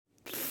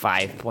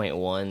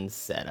5.1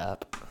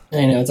 setup.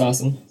 I know, it's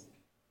awesome.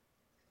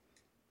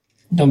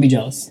 Don't be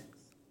jealous.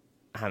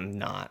 I'm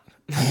not.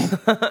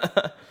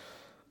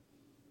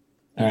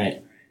 All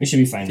right, we should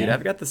be fine Dude, now.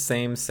 I've got the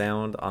same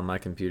sound on my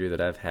computer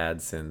that I've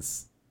had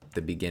since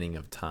the beginning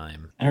of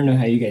time. I don't know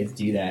how you guys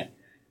do that.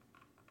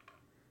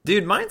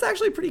 Dude, mine's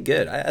actually pretty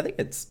good. I think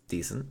it's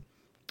decent.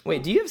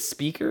 Wait, do you have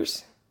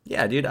speakers?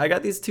 Yeah, dude, I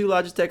got these 2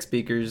 Logitech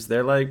speakers.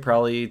 They're like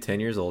probably 10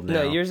 years old now.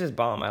 No, yours is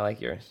bomb. I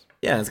like yours.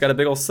 Yeah, and it's got a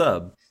big old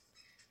sub.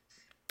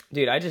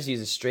 Dude, I just use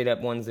the straight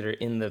up ones that are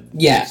in the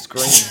Yeah.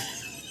 screen.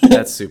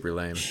 That's super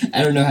lame.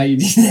 I don't know how you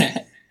do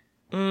that.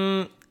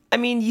 I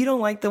mean, you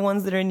don't like the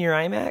ones that are in your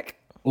iMac,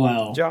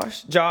 Well,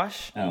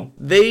 Josh? oh,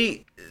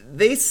 They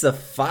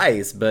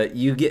suffice, but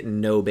you get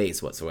no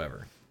bass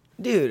whatsoever.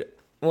 Dude,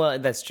 well,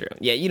 that's true.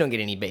 Yeah, you don't get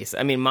any bass.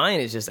 I mean, mine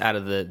is just out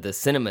of the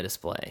cinema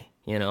display,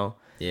 you know?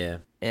 Yeah.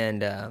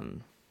 And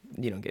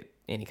you don't get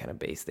any kind of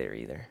bass there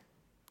either.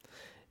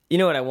 You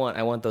know what I want?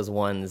 I want those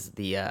ones,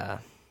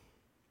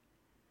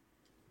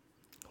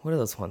 what are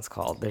those ones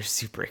called? They're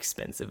super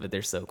expensive, but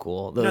they're so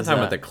cool. Those, You're not talking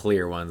about the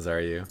clear ones, are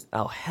you?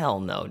 Oh, hell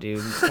no,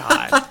 dude.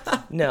 God.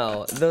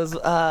 No. Those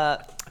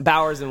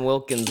Bowers and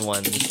Wilkins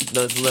ones.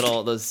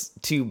 Those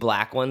 2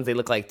 black ones. They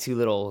look like 2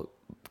 little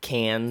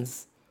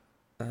cans.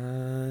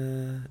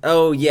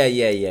 Oh, yeah.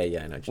 I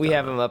know what We you're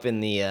have talking them up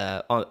in the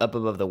up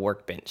above the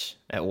workbench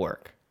at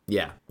work.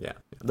 about. Yeah.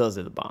 Those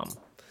are the bomb.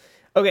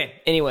 Okay,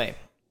 anyway.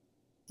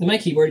 is my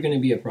keyboard going to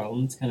be a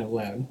problem? It's kind of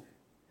loud.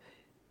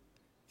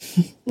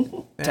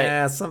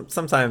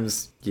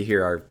 Sometimes you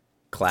hear our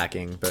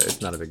clacking, but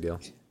it's not a big deal.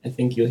 I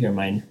think you'll hear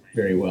mine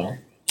very well.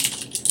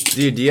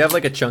 Dude, do you have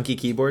like a chunky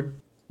keyboard?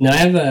 No, I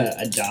have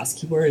a DOS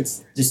keyboard.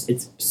 It's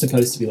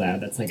supposed to be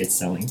loud. That's like its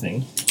selling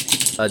thing.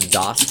 A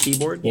DOS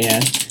keyboard? Yeah.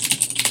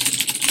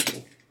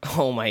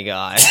 Oh my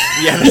god.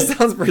 Yeah, that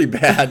sounds pretty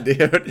bad,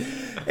 dude.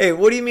 Hey,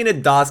 what do you mean a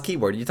DOS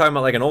keyboard? You talking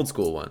about like an old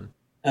school one?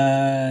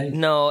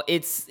 No,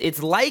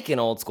 it's like an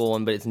old school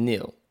one, but it's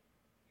new.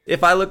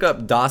 If I look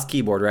up DOS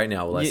keyboard right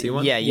now, will I see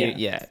one?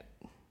 Yeah.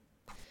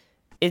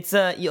 It's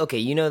okay.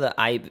 You know and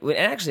I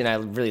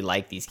really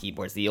like these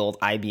keyboards, the old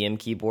IBM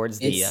keyboards.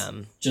 It's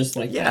just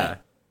like Yeah.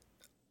 that.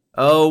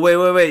 Oh,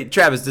 wait.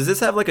 Travis, does this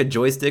have like a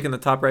joystick in the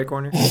top right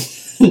corner?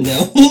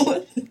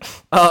 No.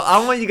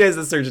 I want you guys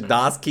to search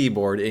DOS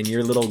keyboard in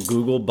your little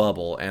Google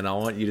bubble, and I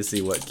want you to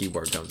see what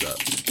keyboard comes up.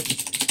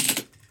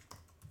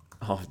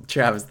 Oh,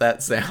 Travis,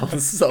 that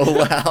sounds so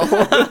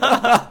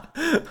loud.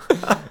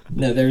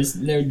 No, there's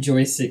no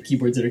joystick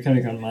keyboards that are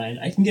coming on mine.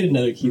 I can get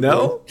another keyboard.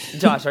 No?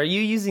 Josh, are you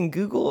using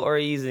Google or are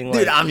you using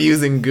Dude, I'm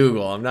using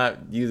Google. I'm not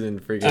using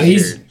freaking Oh,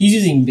 he's weird.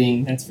 using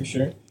Bing, that's for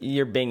sure.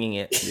 You're binging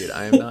it. Dude,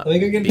 I am not. Let me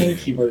go get another being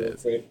keyboard real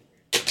this.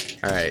 quick.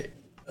 All right.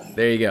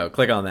 There you go.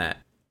 Click on that.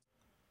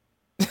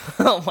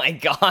 Oh my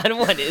god,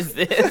 what is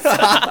this?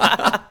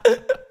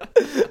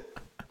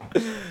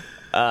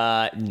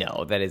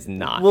 No, that is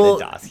not Well,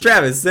 the DOS keyboard.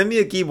 Travis, send me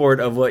a keyboard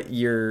of what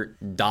your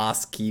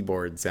DOS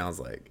keyboard sounds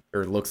like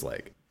or looks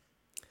like.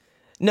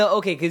 No,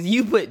 okay, because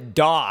you put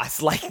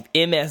DOS, like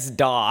MS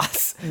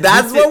DOS.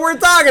 That's what we're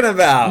talking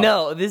about.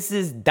 No, this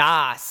is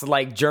DOS,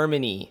 like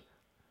Germany.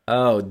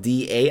 Oh,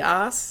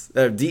 DAOS?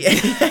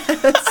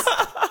 DAS?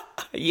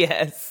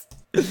 Yes.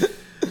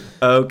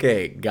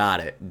 Okay, got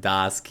it.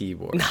 DOS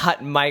keyboard.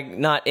 Not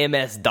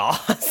MS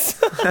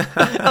DOS.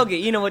 Okay,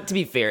 you know what? To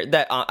be fair,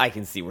 that I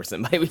can see where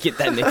somebody would get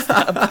that mixed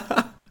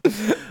up.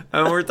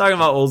 We're talking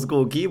about old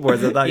school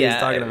keyboards. I thought you was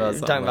talking about we're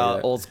something talking like about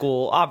that. old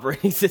school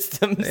operating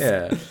systems.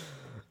 Yeah.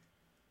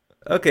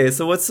 Okay,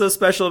 so what's so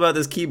special about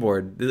this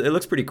keyboard? It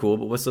looks pretty cool,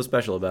 but what's so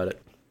special about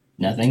it?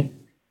 Nothing.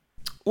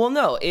 Well,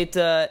 no, it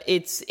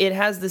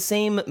has the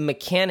same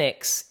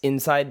mechanics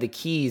inside the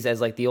keys as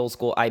like the old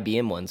school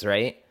IBM ones,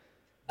 right?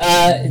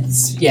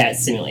 It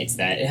simulates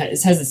that. It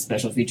has a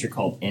special feature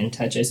called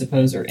N-Touch, I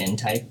suppose, or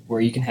N-Type,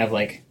 where you can have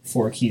like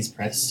 4 keys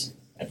pressed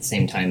at the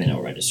same time and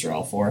it'll register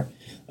all 4,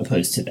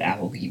 opposed to the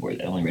Apple keyboard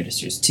that only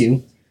registers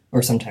 2,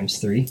 or sometimes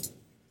 3.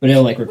 But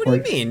it'll like record.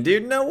 What do you mean,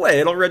 dude? No way.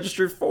 It'll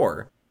register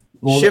 4.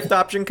 Well, Shift,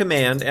 Option,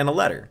 Command, and a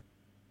letter.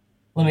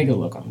 Let me go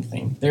look on the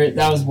thing. That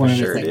was one of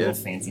Sure, its like dude.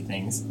 little fancy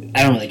things.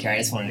 I don't really care. I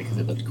just wanted it because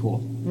it looked cool.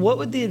 What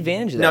would the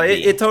advantage of that No,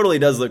 be? it totally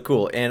does look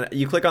cool. And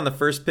you click on the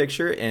first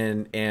picture,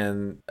 and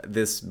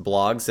this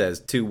blog says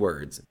 2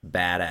 words: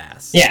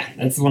 badass. Yeah,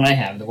 that's the one I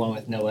have. The one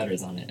with no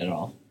letters on it at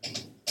all.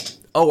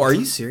 Oh, are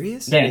you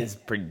serious? That Yeah. is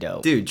pretty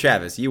dope. Dude,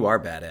 Travis, you are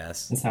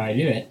badass. That's how I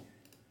do it.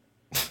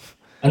 You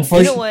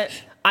Unfortunately, know what?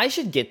 I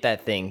should get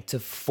that thing to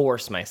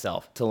force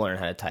myself to learn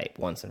how to type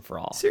once and for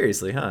all.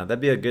 Seriously, huh?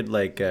 That'd be a good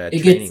like It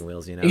training gets-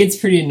 wheels, you know. it gets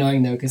pretty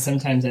annoying though because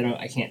sometimes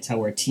I can't tell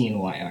where T and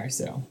Y are.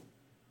 So,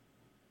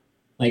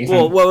 like, if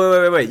Well,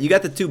 I'm, wait. You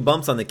got the 2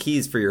 bumps on the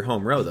keys for your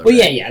home row, though. well,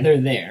 right? yeah, they're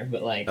there,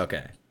 but like,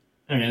 Okay.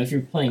 I don't know if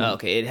you're playing Oh,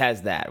 okay, it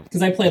has that.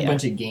 because I play a Yeah.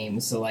 bunch of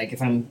games. So like,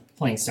 if I'm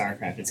playing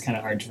StarCraft, it's kind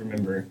of hard to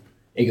remember.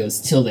 It goes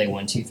tilde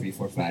 1 2 3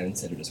 4 5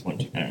 instead of just 1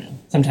 2. I don't know.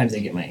 Sometimes I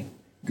get my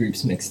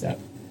groups mixed up.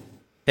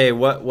 Hey,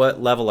 what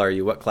level are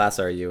you? What class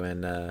are you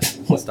in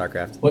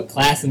StarCraft? What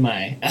class am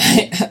I?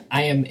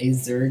 I am a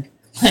Zerg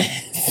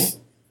class.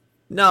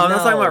 No, I'm not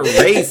talking about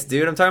race,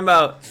 dude. I'm talking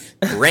about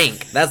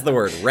rank. That's the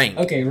word, rank.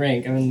 Okay,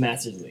 rank. I'm in the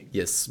Masters League.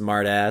 You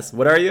smart ass.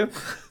 What are you?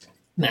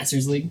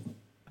 Masters League.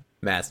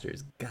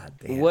 Masters. God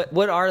damn.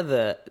 What are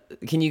the?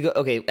 Can you go?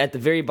 Okay, at the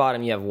very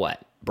bottom you have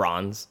what?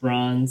 Bronze.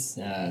 Bronze.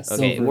 Okay,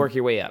 Silver, work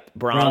your way up.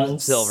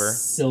 Bronze, silver.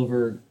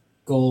 Silver,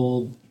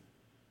 gold,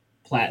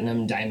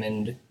 platinum,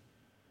 diamond,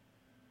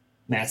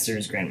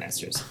 Masters,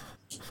 Grandmasters.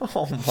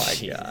 Oh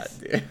my god,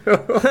 dude.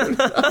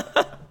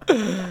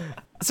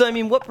 So I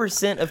mean, what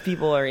percent of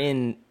people are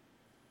in?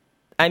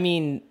 I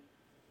mean,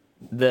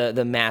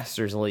 the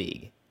Masters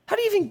League. How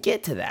do you even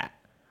get to that?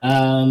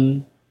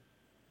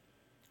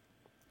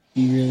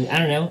 You really? I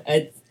don't know.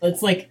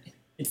 It's like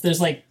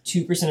there's like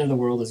 2% of the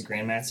world is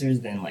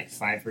Grandmasters, then like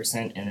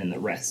 5%, and then the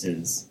rest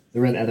is the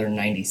other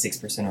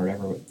 96% or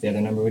whatever the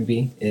other number would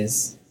be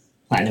is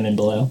platinum and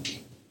below.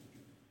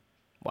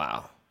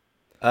 Wow.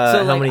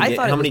 So like, I how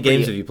thought it many was games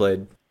pretty- have you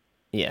played?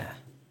 Yeah.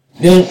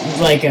 Then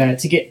like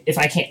to get if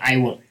I can't I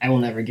will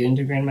never get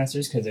into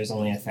Grandmasters because there's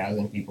only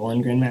 1,000 people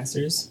in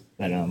Grandmasters,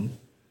 but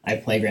I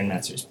play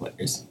Grandmasters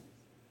players.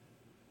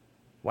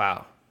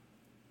 Wow.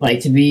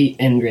 Like to be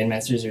in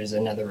Grandmasters, there's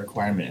another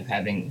requirement of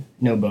having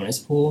no bonus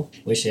pool,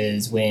 which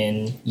is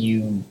when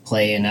you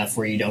play enough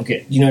where you don't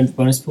get. You know what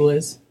bonus pool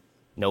is?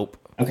 Nope.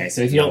 Okay,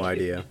 so if you No don't,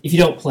 idea. if you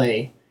don't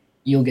play,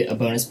 you'll get a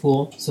bonus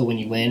pool. So when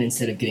you win,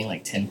 instead of getting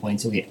like 10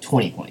 points, you'll get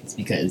 20 points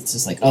because it's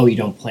just like, oh, you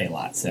don't play a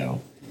lot, so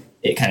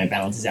it kind of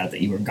balances out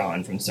that you were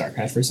gone from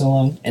StarCraft for so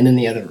long. And then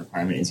the other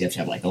requirement is you have to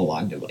have like a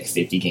log of like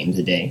 50 games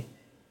a day,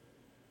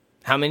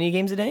 How many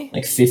games a day?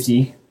 like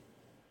 50.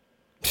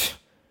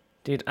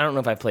 Dude, I don't know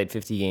if I played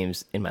 50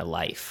 games in my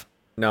life.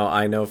 No,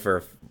 I know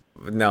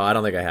no, I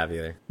don't think I have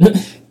either.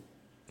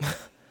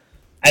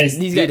 I just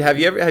These Dude,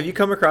 guys, have you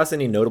come across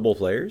any notable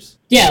players?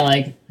 yeah,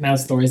 like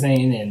Mouse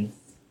Thorzane and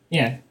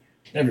yeah,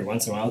 every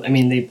once in a while. I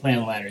mean, they play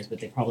on ladders, but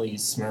they probably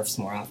use Smurfs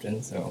more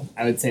often. So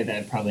I would say that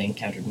I've probably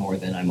encountered more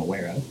than I'm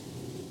aware of.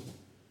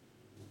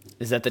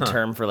 is that the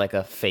term for like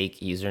a fake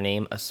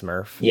username, a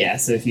Smurf? Yeah.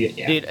 So if you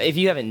Dude, if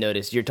you haven't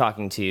noticed, you're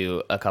talking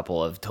to a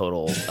couple of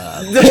total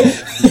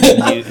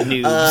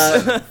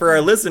noobs. For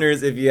our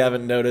listeners, if you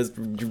haven't noticed,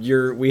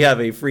 we have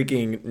a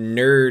freaking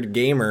nerd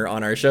gamer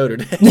on our show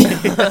today.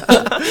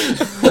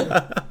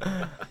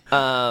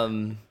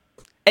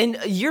 And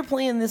you're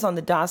playing this on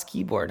the DOS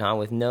keyboard, huh?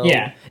 With no.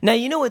 Yeah. Now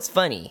you know what's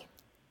funny.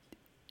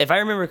 If I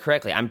remember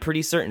correctly, I'm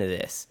pretty certain of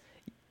this.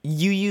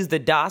 You use the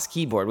DOS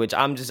keyboard, which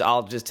I'll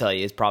just tell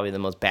you is probably the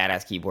most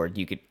badass keyboard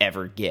you could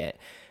ever get,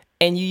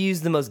 and you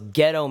use the most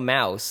ghetto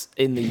mouse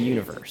in the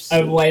universe.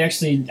 well,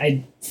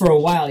 I for a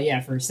while,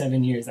 yeah, for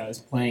 7 years, I was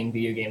playing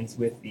video games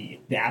with the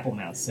Apple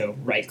mouse. So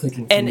right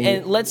clicking.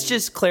 And let's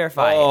just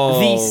clarify Oh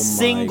the my-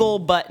 single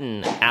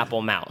button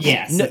Apple mouse.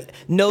 Yes.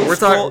 No We're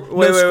scroll, talking-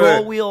 wait, no wait, scroll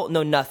wait. wheel,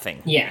 no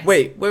nothing. yeah,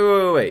 Wait.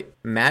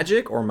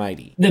 Magic or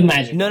Mighty? the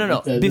magic. No.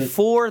 one, the-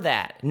 Before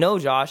that, no,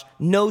 Josh,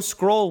 no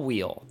scroll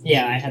wheel.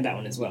 yeah, I had that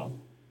one as well.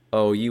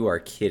 Oh, you are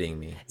kidding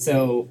me.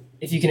 So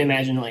if you can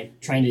imagine, like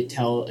trying to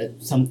tell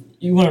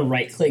you want to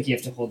right click, you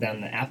have to hold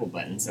down the Apple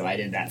button. So I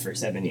did that for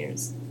 7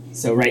 years.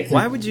 So right click.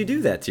 Why would you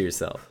do that to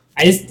yourself?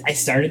 I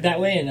started that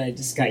way and I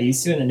just got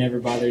used to it and I never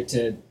bothered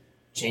to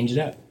change it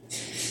up.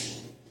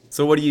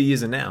 So what are you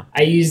using now?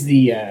 I use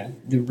the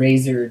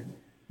Razer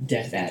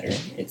Death Adder.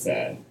 It's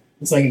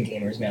like a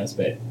gamer's mouse,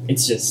 but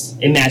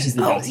it matches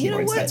the DOS you know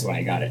keyboard, so what? that's why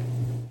I got it.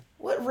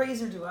 What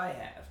razor do I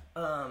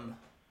have?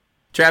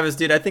 Travis,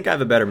 dude, I think I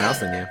have a better mouse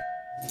than you.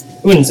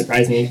 It wouldn't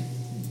surprise me.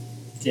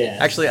 Yeah.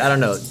 Actually, I don't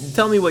know.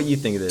 Tell me what you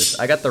think of this.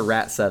 I got the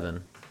Rat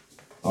 7.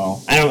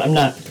 Well, I'm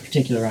not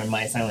particular on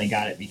mice. I only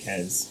got it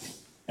because.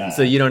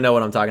 So you don't know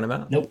what I'm talking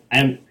about? Nope.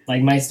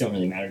 Mice don't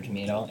really matter to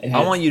me at all.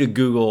 I want you to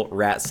Google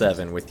Rat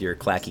 7 with your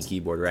clacky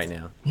keyboard right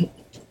now.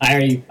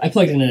 I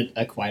plugged in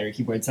a quieter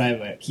keyboard, so I have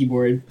a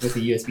keyboard with a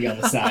USB on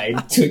the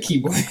side to a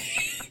keyboard.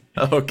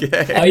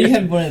 Okay. Oh, you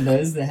have one of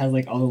those that has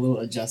like all the little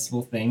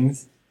adjustable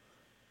things.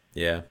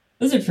 Yeah.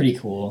 Those are pretty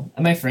cool.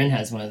 My friend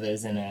has one of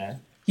those, and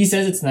he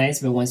says it's nice,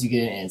 but once you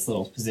get it in its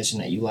little position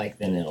that you like,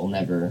 then you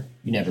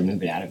never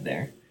move it out of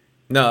there.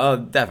 No,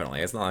 definitely.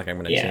 It's not like I'm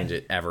going to Yeah. change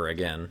it ever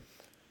again.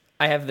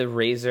 I have the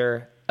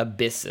Razer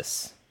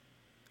Abyssus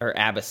or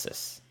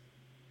Abyssus.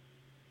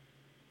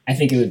 I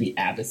think it would be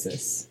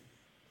Abyssus.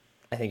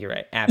 I think you're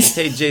right. Abyssus.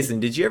 Hey, Jason,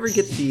 did you ever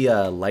get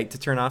the light to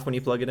turn off when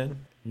you plug it in?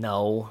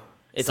 No,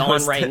 it's So on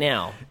it's right st-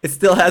 now. It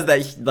still has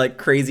that like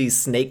crazy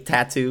snake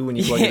tattoo when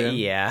you plug it in.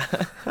 Yeah.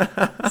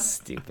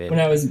 Stupid. When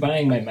I was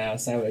buying my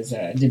mouse, I was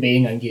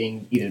debating on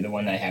getting either the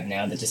one I have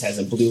now that just has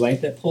a blue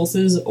light that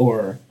pulses,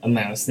 or a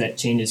mouse that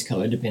changes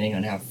color depending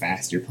on how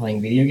fast you're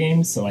playing video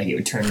games. So like it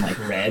would turn like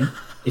red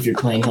if you're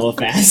playing hella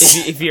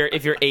fast. if your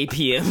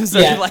APM, so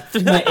Yeah, like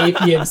my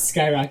APM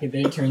skyrocket,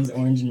 then it turns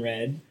orange and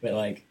red. But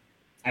like,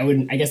 I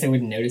guess I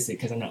wouldn't notice it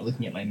because I'm not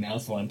looking at my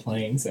mouse while I'm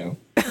playing. So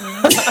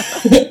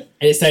I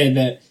decided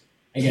that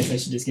I guess I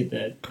should just get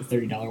the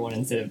 $30 one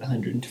instead of the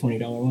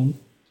 $120 one.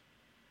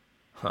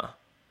 Huh.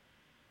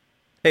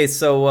 Hey,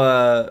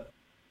 so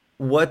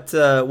what's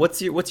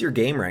your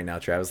game right now,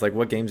 Travis? Like,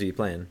 what games are you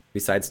playing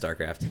besides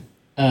StarCraft?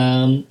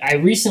 I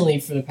recently,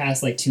 for the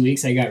past like 2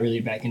 weeks, I got really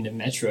back into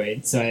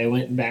Metroid, so I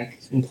went back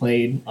and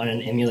played on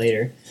an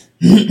emulator.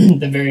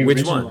 The very Which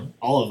original one?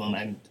 all of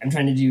them. I'm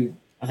trying to do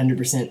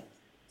 100%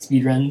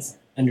 speed runs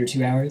under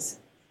 2 hours.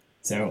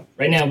 So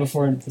right now,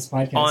 before this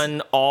podcast,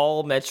 On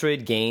all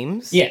Metroid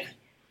games? yeah,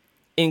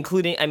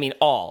 Including, I mean,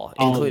 All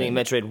of including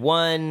them. Metroid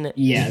 1.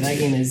 yeah, that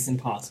game is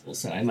impossible.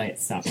 So I might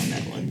stop on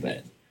that one,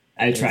 but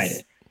I tried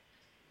it.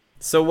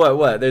 So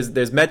what? There's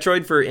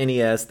Metroid for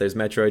NES. There's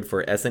Metroid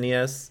for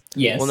SNES.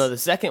 Yes. Well, no, the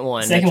second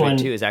one, Second Metroid one-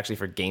 2, is actually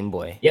for Game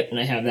Boy. Yep, and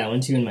I have that one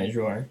too in my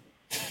drawer.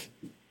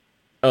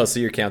 Oh, so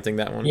you're counting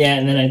that one? Yeah,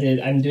 and then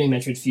I'm doing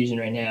Metroid Fusion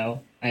right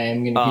now. I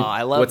am gonna. Oh, do,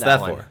 I love What's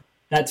that one. for?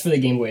 That's for the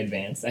Game Boy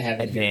Advance. I have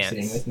it here Advance.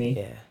 sitting with me.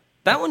 Yeah.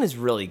 That one is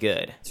really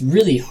good. It's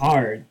really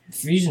hard.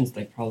 Fusion's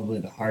like probably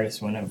the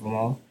hardest one of them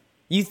all.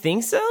 You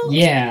think so?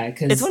 Yeah,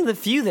 because It's one of the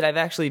few that I've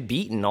actually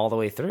beaten all the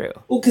way through.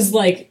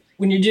 like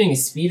when you're doing a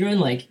speed run,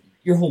 like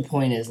your whole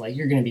point is like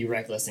you're gonna be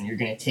reckless and you're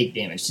gonna take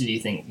damage to do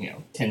things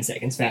 10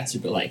 seconds faster.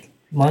 But like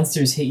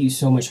monsters hit you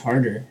so much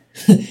harder.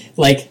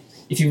 Like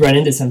if you run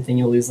into something,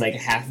 you'll lose like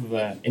half of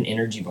an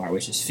energy bar,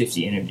 which is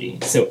 50 energy.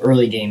 So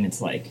early game, it's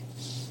like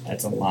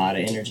that's a lot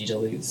of energy to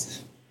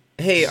lose.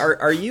 Hey,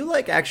 are you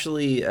like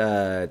actually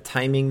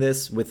timing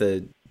this with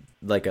a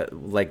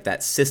like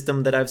that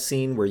system that I've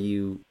seen where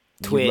you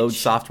Twitch. load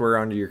software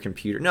onto your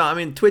computer? No, I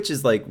mean Twitch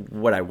is like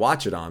what I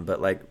watch it on,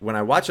 but like when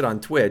I watch it on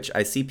Twitch,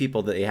 I see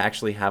people that they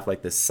actually have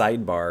like this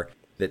sidebar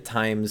that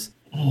times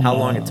how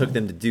long it took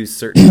them to do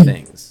certain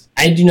things.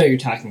 I do know what you're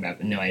talking about,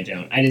 but no, I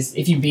don't. I just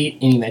if you beat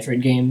any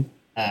Metroid game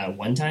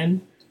one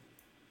time,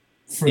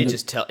 for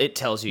It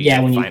tells you Yeah,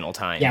 your when you- final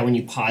time. when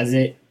you pause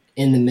it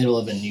in the middle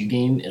of a new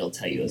game, it'll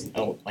tell you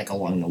like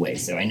along the way.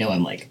 So I know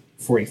I'm like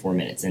 44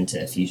 minutes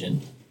into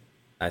Fusion.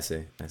 I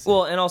see.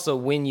 Well, and also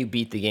when you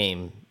beat the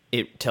game,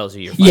 it tells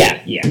you your Yeah,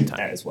 final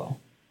that as well.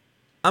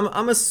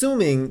 I'm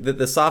assuming that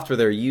the software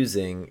they're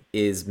using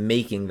is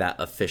making that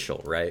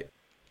official, right?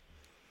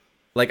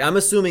 Like I'm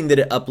assuming that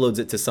it uploads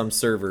it to some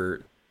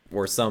server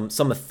or some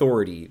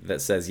authority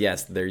that says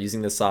yes, they're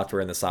using this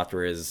software and the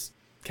software is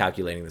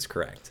calculating this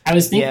correct. I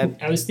was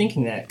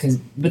thinking that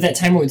but that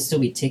timer would still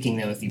be ticking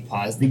though if you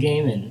pause the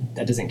game, and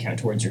that doesn't count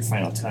towards your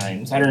final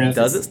time. So I don't know if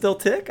Does it it's- still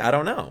tick? I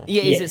don't know.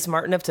 Yeah, is Yeah. it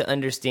smart enough to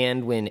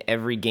understand when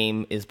every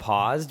game is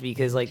paused?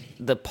 Because like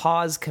the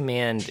pause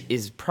command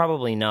is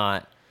probably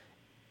not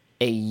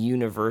a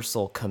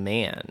universal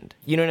command.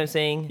 You know what I'm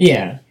saying?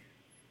 Yeah,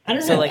 I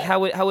don't know. So like how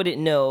would it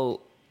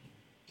know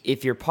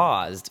if you're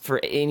paused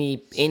for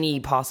any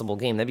possible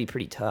game? That'd be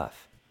pretty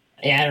tough.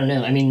 Yeah, I don't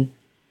know. I mean,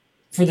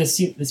 for the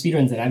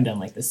speedruns that I've done,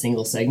 like the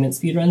single segment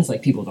speedruns,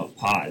 like people don't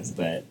pause,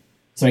 but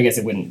so I guess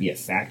it wouldn't be a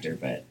factor.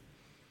 But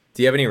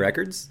Do you have any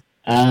records?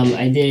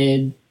 I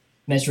did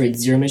Metroid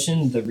Zero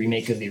Mission, the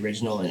remake of the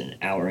original, in an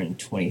hour and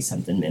 20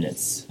 something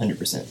minutes,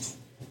 100%.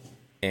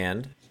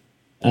 And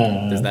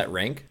Uh, does that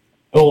rank?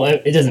 Oh,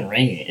 it doesn't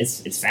rank it.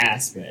 It's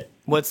fast, but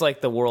What's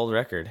like the world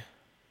record?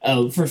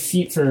 oh, for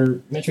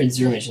Metroid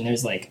Zero Mission,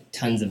 there's like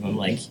tons of them,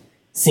 like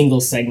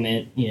single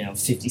segment,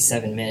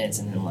 57 minutes,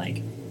 and then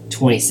like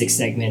 26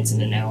 segments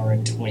in an hour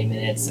and 20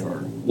 minutes, or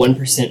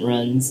 1%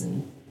 runs,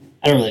 and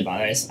I don't really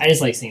bother. I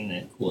just like seeing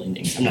the cool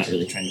endings. I'm not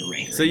really trying to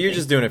rank. Or So you're anything.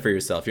 just doing it for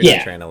yourself. You're Yeah,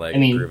 not trying to like I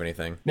mean- prove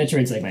anything.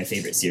 Metroid's like my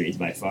favorite series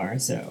by far.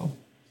 So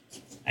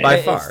By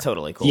It's far.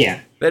 totally cool. yeah,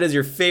 That is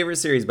your favorite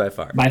series by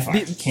far. by far,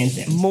 hands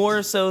down.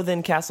 More so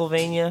than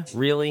Castlevania,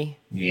 really?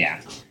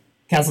 Yeah,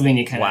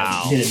 Castlevania kind of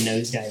Wow. did a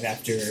nosedive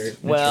after.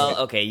 Metroid. Well,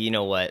 okay, you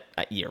know what?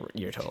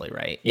 You're totally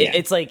right. Yeah.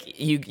 It's like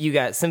you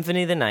got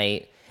Symphony of the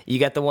Night. You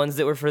got the ones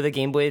that were for the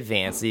Game Boy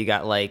Advance. So you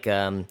got like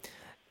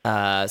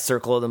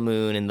Circle of the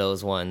Moon and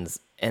those ones,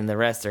 and the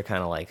rest are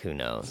kind of like who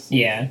knows.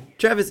 yeah,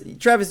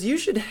 Travis, you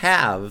should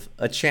have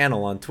a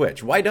channel on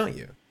Twitch. Why don't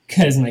you?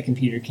 because my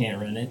computer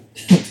can't run it.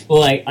 Well,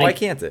 Why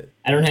can't it?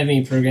 I don't have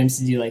any programs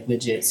to do like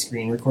legit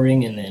screen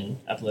recording and then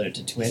upload it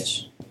to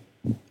Twitch.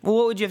 Well,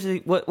 what would you have to?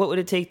 What would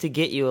it take to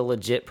get you a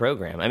legit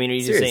program? I mean, are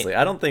you just Seriously, saying?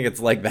 I don't think it's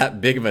like that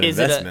big of an Is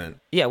it investment.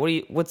 yeah.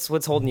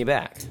 What's holding you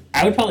back?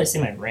 I would probably say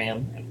my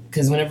RAM,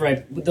 because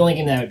the only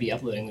game that I would be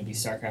uploading would be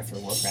StarCraft or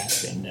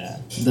Warcraft, and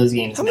those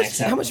games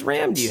max out. How much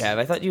RAM do you have?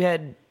 I thought you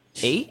had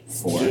 8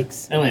 4.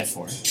 gigs. I only have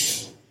 4.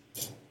 Is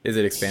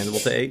it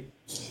expandable to 8?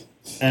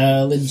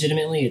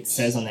 Legitimately, it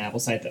says on the Apple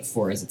site that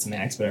 4 is its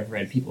max, but I've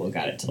read people who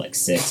got it to like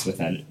 6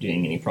 without it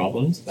doing any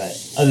problems.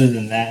 But other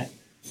than that,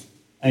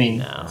 I mean,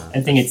 No,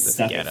 I think it's that's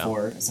stuck at ghetto.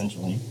 4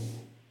 essentially.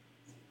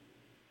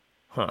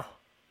 Huh.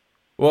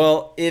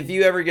 Well, if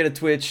you ever get a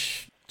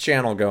Twitch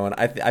channel going,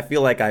 I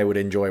feel like I would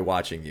enjoy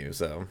watching you.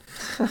 So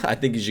I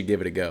think you should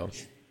give it a go.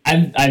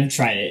 I've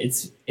tried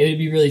it. It would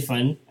be really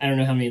fun. I don't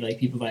know how many like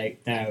people that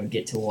I would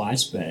get to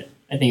watch, but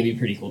I think it'd be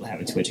pretty cool to have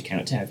a Twitch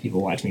account to have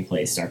people watch me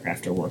play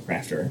StarCraft or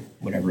Warcraft or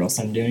whatever else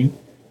I'm doing.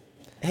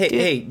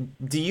 Hey,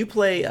 do you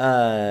play?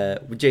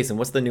 Jason,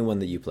 what's the new one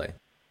that you play?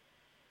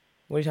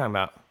 What are you talking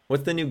about?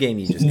 What's the new game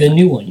you just? The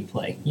new one you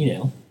play,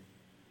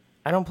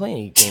 I don't play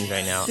any games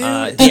right now.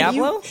 Dude,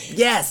 Diablo?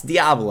 Yes,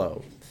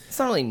 Diablo. It's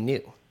not really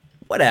new.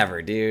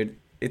 Whatever, dude.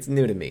 It's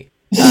new to me.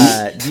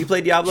 Do you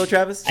play Diablo,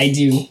 Travis? I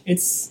do.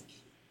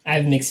 I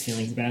have mixed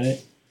feelings about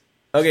it.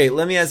 Okay,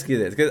 let me ask you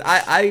this, because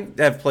I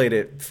have played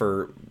it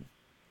for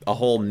a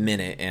whole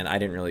minute and I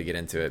didn't really get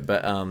into it.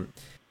 But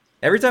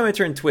every time I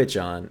turn Twitch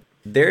on,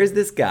 there's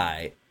this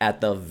guy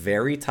at the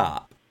very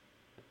top,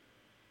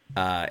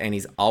 and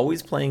he's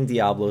always playing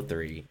Diablo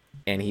 3,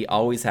 and he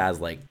always has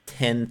like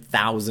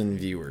 10,000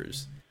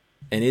 viewers,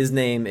 and his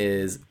name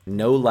is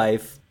No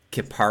Life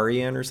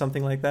Kiparian or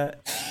something like that.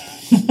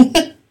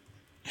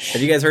 Have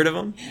you guys heard of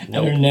him? I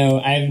don't know.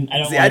 I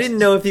don't. See, I didn't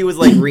know if he was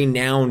like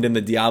renowned in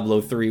the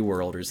Diablo 3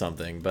 world or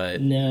something,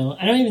 but No,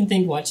 I don't even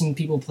think watching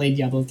people play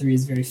Diablo 3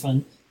 is very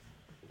fun.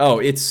 oh,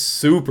 it's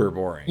super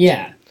boring.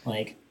 Yeah,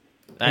 like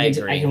I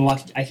agree.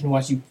 I can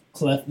watch you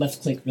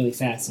left click really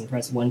fast and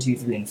press 1, 2,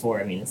 3, and 4.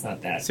 I mean, it's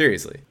not that.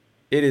 Seriously.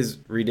 It is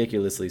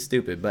ridiculously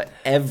stupid, but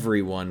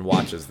everyone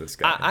watches this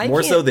guy. I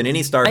More so can't- than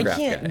any StarCraft I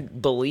can't guy.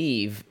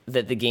 believe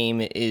that the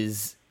game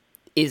is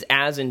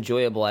as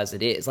enjoyable as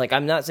it is. Like,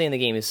 I'm not saying the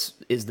game is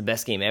the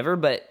best game ever,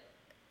 but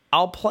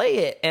I'll play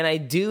it and I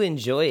do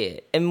enjoy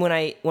it. And when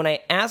I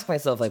ask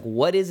myself, like,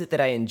 what is it that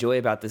I enjoy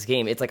about this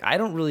game? It's like, I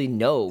don't really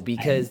know,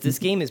 because this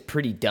game is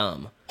pretty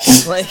dumb.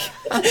 Like,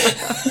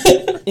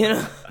 you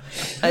know,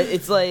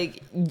 it's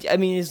like, I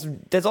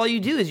mean, that's all you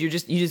do is you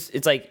just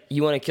it's like,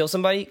 you want to kill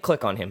somebody,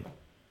 click on him.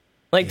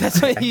 Like,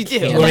 that's what you do.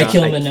 You wanna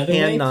kill him I another way?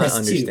 cannot Press 2.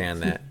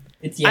 understand that.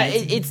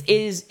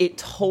 It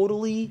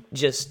totally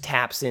just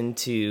taps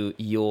into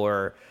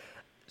your.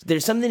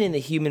 There's something in the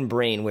human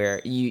brain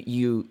where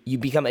you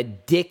become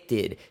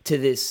addicted to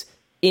this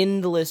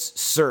endless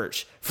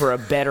search for a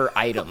better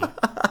item.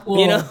 Well,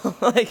 You know,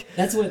 like,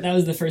 that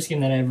was the first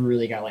game that I ever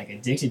really got like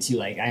addicted to.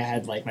 Like I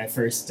had like my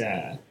first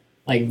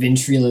like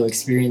Ventrilo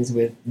experience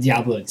with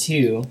Diablo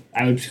 2.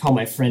 I would call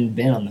my friend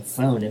Ben on the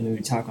phone and we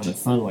would talk on the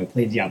phone while I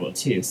played Diablo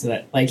 2. So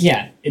that, like,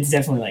 yeah, it's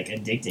definitely like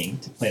addicting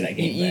to play that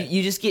game. but-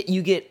 you just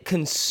get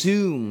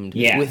consumed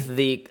Yeah. with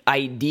the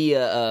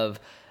idea of,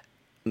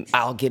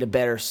 I'll get a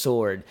better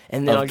sword,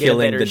 and then I'll Of get a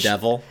killing better the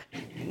devil.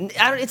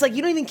 It's like,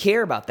 you don't even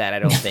care about that, I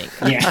don't think.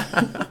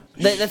 yeah.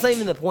 That's not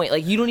even the point.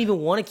 Like, you don't even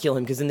want to kill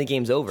him because then the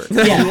game's over.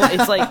 Yeah.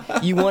 It's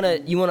like you want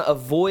to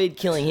avoid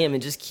killing him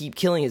and just keep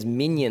killing his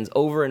minions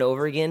over and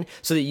over again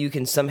so that you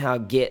can somehow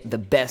get the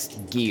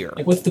best gear.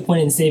 Like, what's the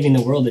point in saving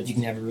the world if you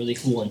can have a really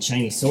cool and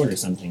shiny sword or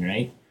something,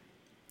 right?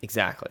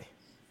 Exactly.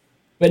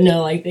 But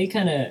no, like they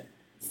kind of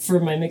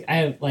I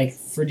have like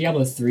for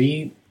Diablo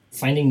 3,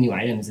 finding new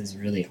items is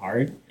really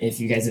hard. If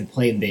you guys have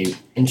played, they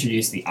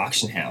introduced the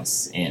auction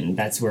house, and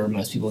that's where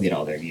most people get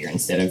all their gear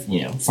instead of,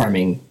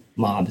 farming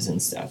mobs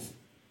and stuff.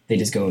 They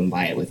just go and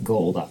buy it with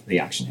gold off of the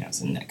auction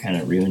house, and that kind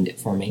of ruined it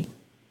for me.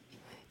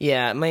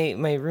 Yeah, my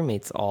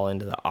roommate's all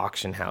into the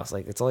auction house.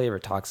 Like, it's all he ever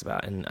talks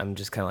about, and I'm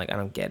just kind of like, I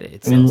don't get it.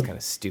 It I mean, sounds kind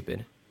of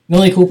stupid. The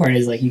only cool part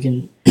is like you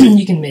can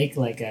you can make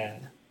like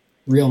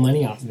real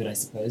money off of it, I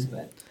suppose.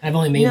 But I've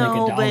only made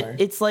No, like $1.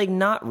 but it's like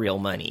not real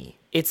money.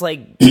 It's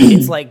like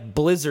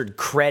Blizzard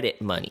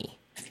credit money.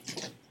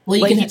 well,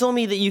 you Like, can you told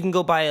me that you can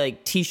go buy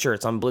like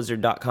T-shirts on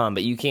Blizzard.com,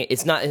 but you can't.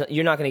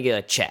 You're not going to get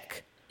a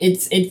check.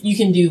 you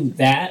can do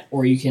that,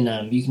 or you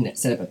can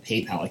set up a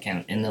PayPal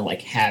account and they'll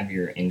like have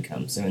your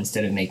income. So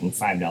instead of making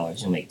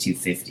 $5, you'll make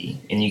 $2.50,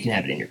 and you can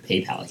have it in your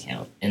PayPal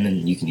account, and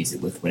then you can use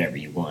it with whatever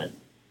you want.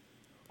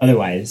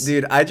 Otherwise,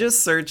 Dude, I just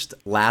searched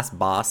last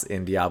boss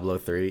in Diablo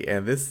 3,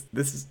 and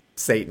this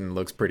Satan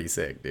looks pretty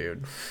sick,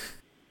 dude.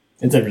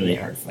 it's a really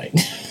hard fight.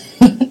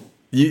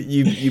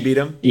 You beat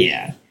him?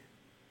 Yeah,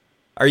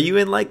 Are you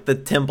in like the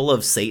Temple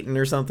of Satan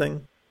or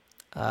something?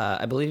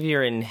 I believe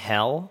you're in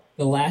hell.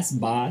 the last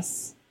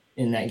boss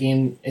in that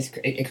game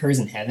it occurs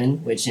in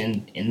heaven, which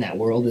in that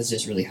world is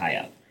just really high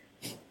up.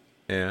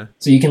 Yeah.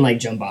 So you can like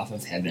jump off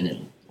of heaven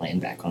and land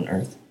back on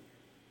Earth.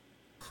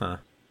 Huh.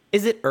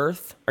 Is it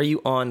Earth? Are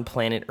you on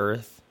planet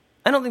Earth?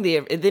 I don't think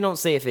they don't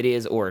say if it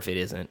is or if it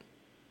isn't.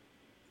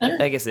 I don't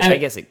know. I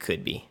guess it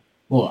could be.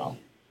 Well,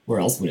 where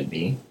else would it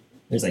be?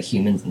 There's like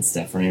humans and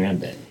stuff running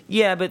around, but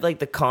Yeah, but like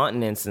the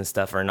continents and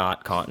stuff are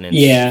not continents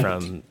Yeah.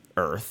 from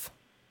Earth.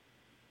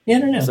 yeah, I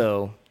don't know.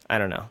 So, I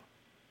don't know.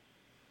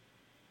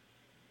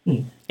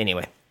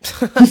 Anyway.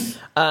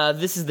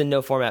 This is the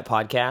No Format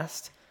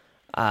Podcast.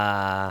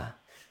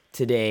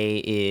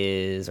 Tonight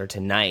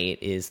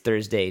is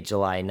Thursday,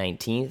 July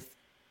 19th,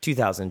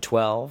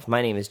 2012.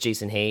 My name is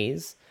Jason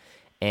Hayes,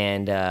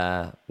 and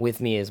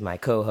with me is my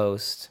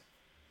co-host.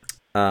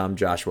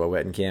 Joshua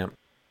Wettenkamp.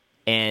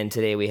 And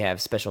today we have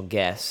special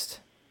guest.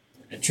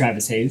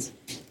 Travis Hayes.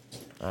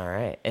 All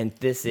right. And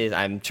this is,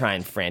 I'm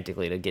trying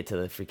frantically to get to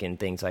the freaking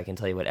thing so I can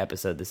tell you what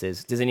episode this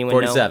is. Does anyone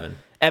 47. know?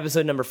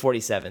 Episode number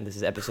 47. This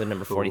is episode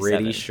number 47.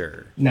 Pretty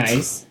sure.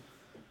 Nice.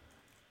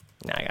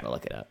 Now I got to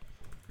look it up.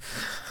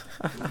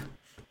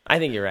 I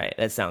think you're right.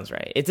 That sounds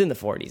right. It's in the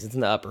 40s. It's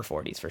in the upper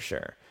 40s for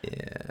sure.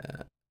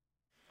 Yeah.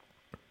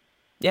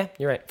 Yeah,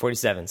 you're right.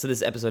 47. So this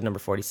is episode number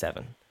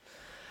 47.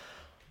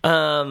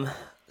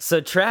 So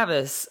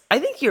Travis, I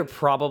think you're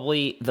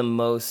probably the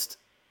most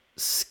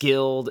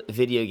skilled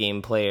video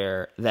game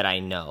player that I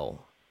know.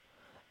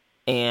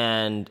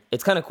 And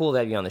it's kind of cool to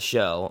have you on the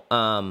show.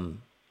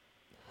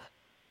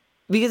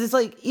 because it's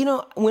like,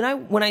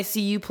 when I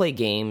see you play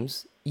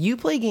games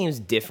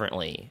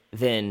differently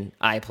than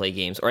I play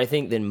games, or I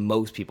think than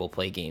most people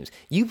play games.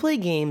 You play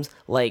games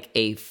like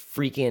a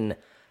freaking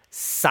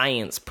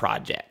science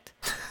project.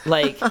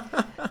 Like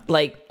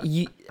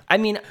you. I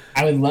mean,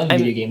 I would love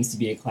video games to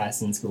be a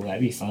class in school. That'd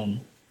be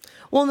fun.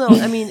 Well, no,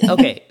 I mean,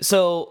 okay,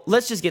 so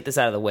let's just get this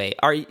out of the way.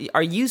 Are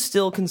you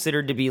still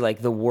considered to be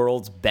like the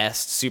world's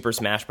best Super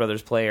Smash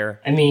Brothers player?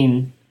 I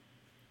mean,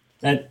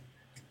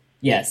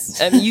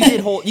 yes. I mean, you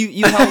held.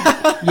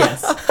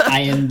 Yes,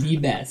 I am the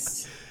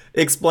best.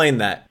 Explain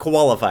that.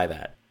 Qualify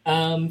that.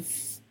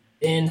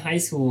 In high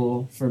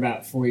school, for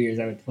about 4 years,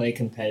 I would play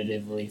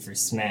competitively for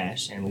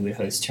Smash, and we would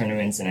host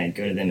tournaments, and I'd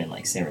go to them in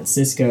like San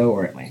Francisco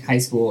or at my high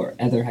school or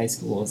other high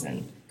schools,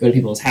 and go to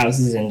people's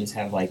houses and just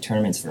have like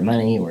tournaments for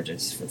money or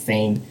just for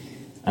fame.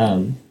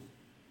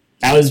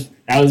 That was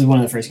one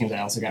of the first games I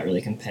also got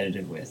really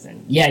competitive with,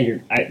 and yeah, you're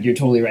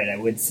totally right. I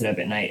would sit up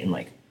at night and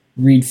like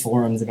read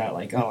forums about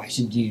like, oh, I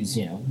should use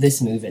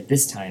this move at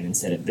this time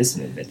instead of this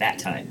move at that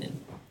time, and.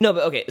 No,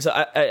 but okay. So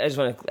I just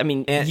want to. I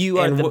mean, you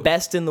are the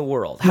best in the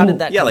world. How did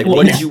that? Yeah, like come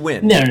what about? did you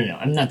win? No.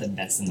 I'm not the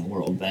best in the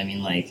world, but I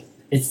mean, like,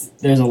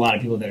 there's a lot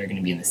of people that are going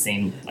to be in the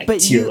same like But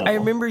tier level. I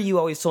remember you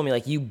always told me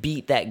like you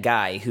beat that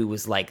guy who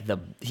was like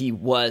he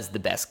was the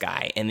best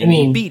guy, and then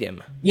you beat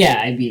him. Yeah,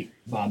 I beat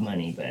Bob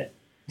Money, but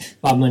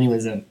Bob Money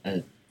was a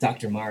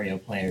Dr. Mario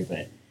player.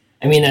 But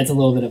I mean, that's a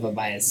little bit of a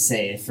bias to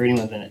say. For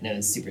anyone that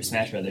knows Super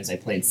Smash Brothers, I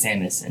played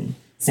Samus, and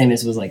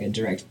Samus was like a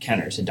direct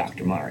counter to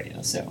Dr.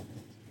 Mario. So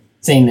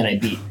saying that I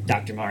beat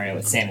Dr. Mario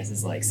with Samus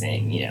is like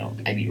saying,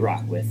 I beat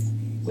Rock with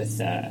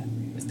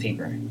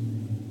paper.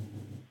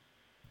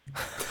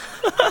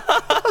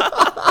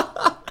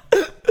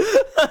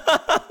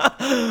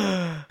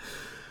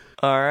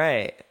 All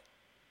right.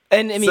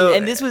 And I mean,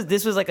 and this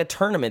was like a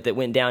tournament that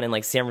went down in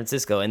like San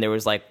Francisco, and there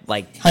was like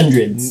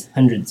hundreds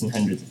and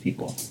hundreds of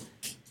people.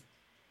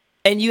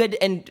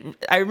 And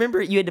I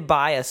remember you had to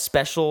buy a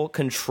special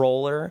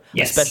controller,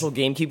 yes. A special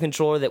GameCube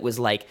controller that was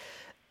like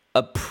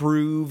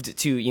approved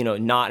to,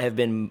 not have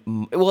been,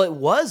 well, it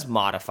was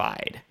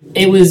modified.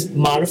 It was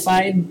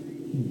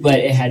modified, but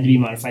it had to be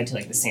modified to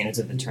like the standards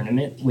of the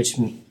tournament, which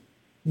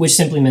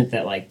simply meant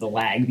that like the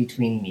lag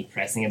between me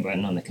pressing a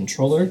button on the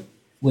controller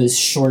was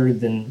shorter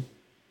than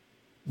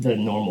the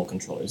normal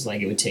controllers.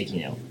 Like it would take,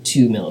 2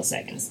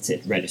 milliseconds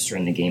to register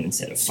in the game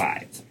instead of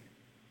 5.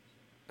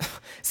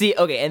 See,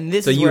 okay, and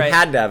this so is you where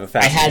had to have a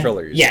fast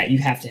controller. Yeah, you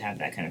have to have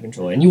that kind of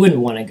controller, and you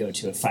wouldn't want to go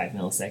to a 5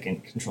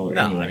 millisecond controller.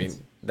 No, anyways. I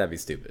mean that'd be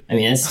stupid. I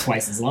mean that's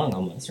twice as long,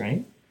 almost,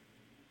 right?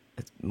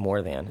 It's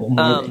more than. Well,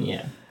 more than,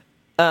 yeah.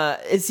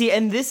 See,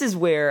 and this is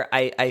where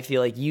I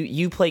feel like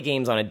you play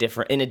games in a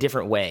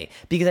different way,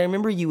 because I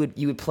remember you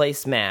would play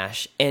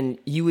Smash and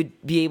you would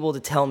be able to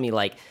tell me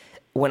like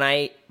when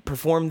I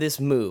perform this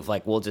move,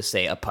 like we'll just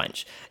say a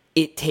punch,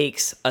 it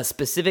takes a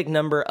specific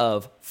number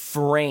of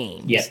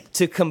frames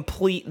to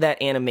complete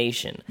that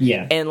animation.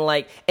 Yeah.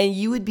 And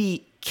you would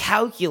be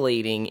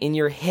calculating in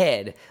your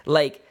head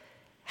like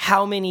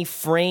how many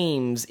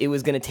frames it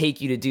was going to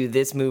take you to do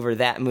this move or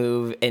that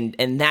move,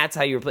 and that's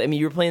how you were playing. I mean,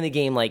 you were playing the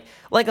game like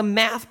a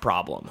math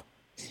problem.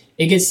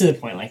 It gets to the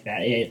point like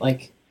that.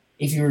 Like,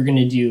 if you were going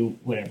to do,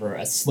 whatever,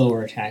 a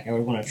slower attack, I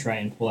would want to try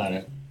and pull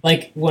out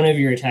like, one of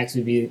your attacks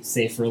would be,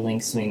 say, for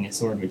Link swinging a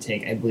sword would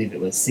take, I believe it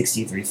was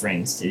 63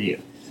 frames to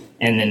do.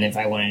 And then if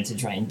I wanted to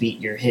try and beat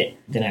your hit,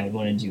 then I would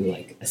want to do,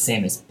 like, a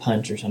Samus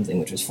punch or something,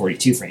 which was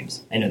 42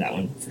 frames. I know that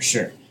one for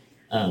sure.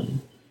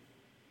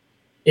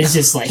 It's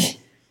just, like,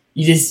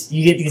 you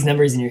get these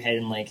numbers in your head,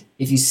 and, like,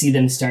 if you see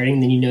them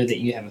starting, then you know that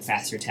you have a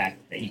faster attack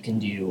that you can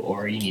do,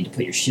 or you need to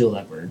put your shield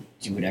up or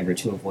do whatever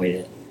to avoid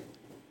it.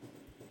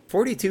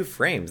 42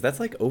 frames, that's,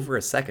 like, over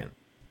a second.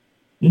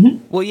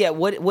 Mm-hmm. Well, yeah,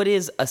 what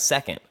is a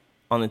second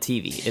on the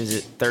TV? Is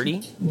it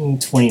 30?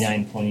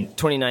 29 point...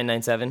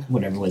 29.97?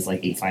 Whatever was,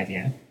 like, 8.5,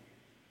 yeah.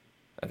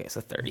 Okay,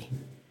 so 30.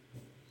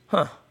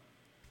 Huh.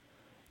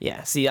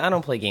 Yeah, see, I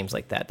don't play games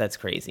like that. That's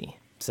crazy.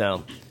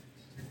 So,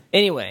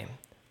 anyway...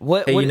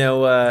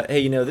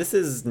 this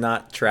is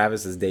not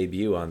Travis's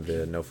debut on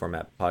the No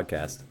Format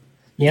podcast.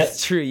 Yep.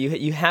 It's true.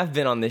 You have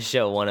been on this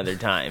show one other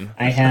time.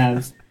 I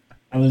have.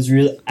 I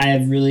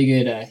have really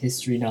good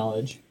history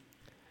knowledge.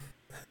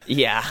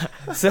 Yeah.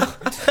 So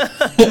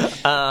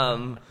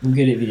I'm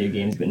good at video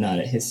games, but not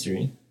at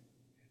history.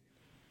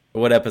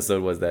 What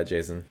episode was that,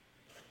 Jason?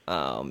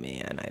 Oh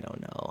man, I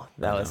don't know.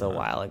 That was a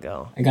while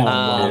ago. I got a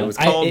lot. It was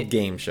called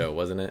Game Show,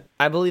 wasn't it?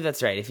 I believe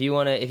that's right. If you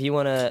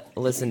wanna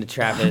listen to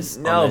Travis,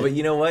 but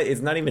you know what?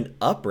 It's not even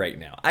up right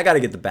now. I got to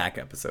get the back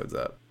episodes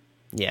up.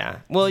 Yeah.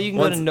 Well, you can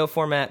go to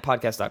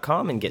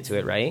noformatpodcast.com and get to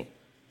it, right?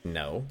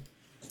 No.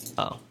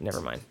 Oh,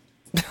 never mind.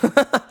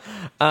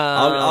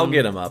 I'll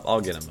get them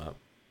up.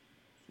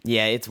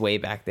 Yeah, it's way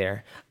back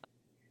there.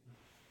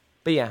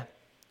 But yeah,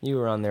 you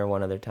were on there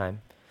one other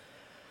time.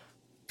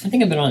 I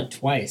think I've been on it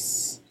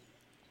twice.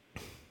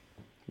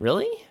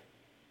 Really?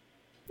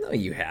 No,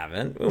 you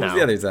haven't. When was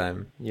the other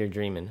time? You're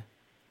dreaming.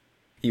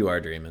 You are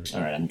dreaming. All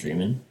right, I'm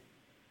dreaming.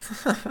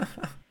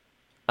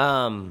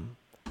 All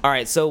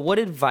right, so what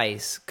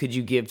advice could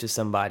you give to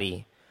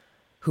somebody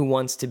who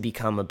wants to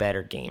become a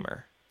better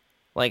gamer?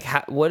 Like,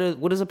 what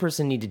does a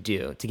person need to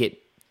do to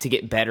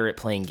get better at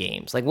playing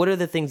games? Like, what are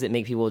the things that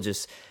make people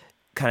just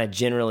kind of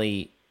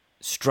generally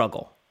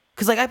struggle?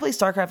 Because like I play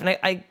StarCraft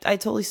and I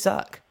totally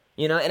suck,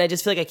 and I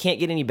just feel like I can't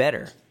get any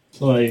better.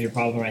 Well, there's your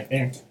problem right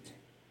there.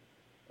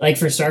 Like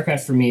for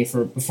StarCraft, for me,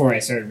 before I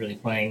started really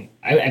playing,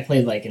 I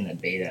played like in the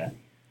beta,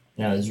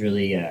 and I was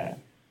really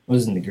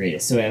wasn't the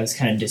greatest, so I was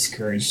kind of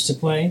discouraged to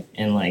play,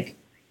 and like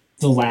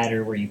the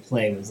ladder where you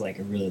play was like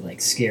a really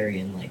like scary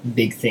and like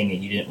big thing,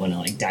 and you didn't want to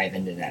like dive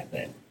into that.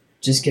 But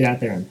just get out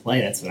there and play.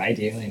 That's what I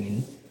do. I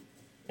mean,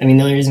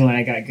 the only reason why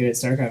I got good at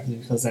StarCraft was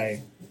because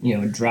I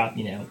would drop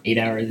 8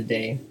 hours a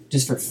day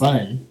just for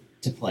fun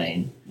to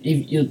play.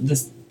 And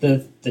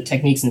the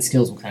techniques and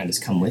skills will kind of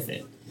just come with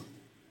it.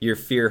 Your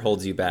fear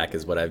holds you back,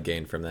 is what I've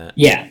gained from that.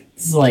 Yeah,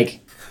 it's like,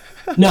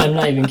 no, I'm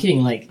not even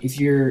kidding. Like if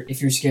you're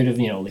scared of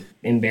like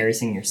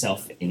embarrassing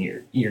yourself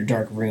in your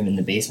dark room in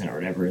the basement or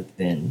whatever,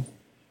 then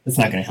that's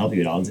not going to help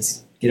you at all.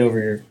 Just get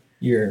over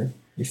your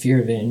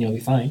fear of it, and you'll be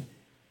fine.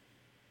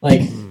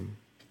 Like,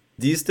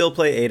 do you still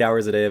play 8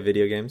 hours a day of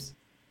video games?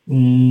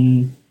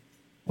 I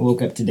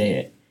woke up today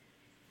at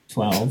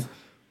 12,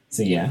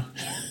 so yeah.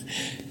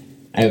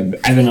 I've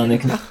been on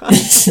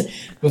the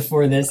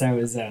before this. I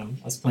was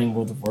playing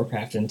World of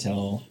Warcraft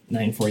until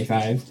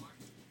 9:45.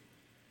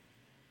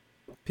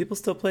 People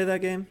still play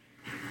that game?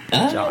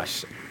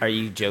 Josh, are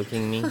you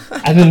joking me?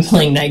 I've been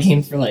playing that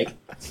game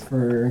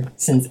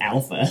since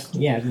alpha.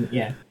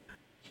 Yeah.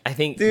 I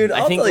think, dude,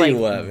 I'll tell like you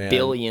what, man.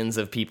 Billions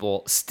of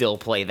people still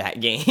play that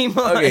game.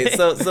 Okay,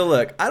 so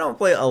look, I don't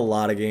play a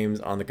lot of games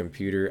on the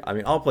computer.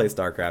 I'll play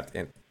StarCraft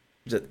and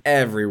just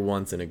every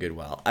once in a good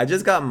while. I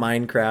just got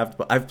Minecraft,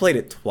 but I've played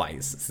it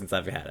twice since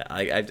I've had it.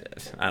 I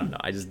don't know.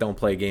 I just don't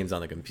play games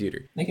on the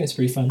computer. That game's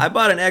pretty fun. I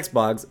bought an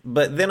Xbox,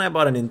 but then I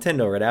bought a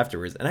Nintendo right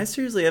afterwards, and I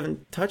seriously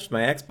haven't touched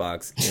my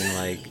Xbox in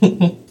like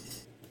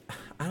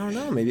I don't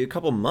know, maybe a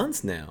couple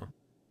months now.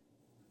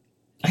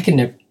 I could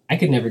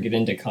never get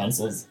into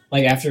consoles.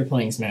 Like after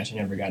playing Smash, I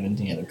never got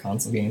into any other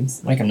console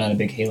games. Like I'm not a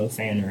big Halo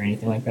fan or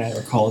anything like that,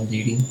 or Call of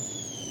Duty.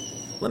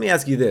 Let me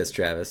ask you this,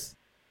 Travis.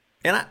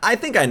 And I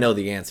think I know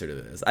the answer to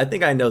this. I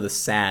think I know the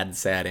sad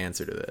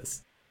answer to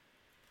this.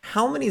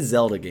 How many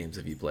Zelda games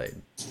have you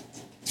played?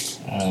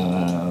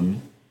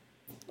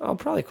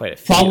 Probably quite a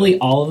few. Probably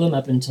all of them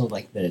up until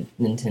like the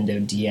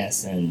Nintendo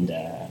DS and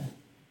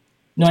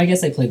no, I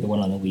guess I played the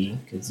one on the Wii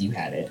because you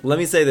had it. Let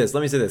me say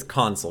this.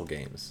 Console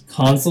games.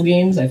 Console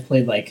games, I've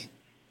played like,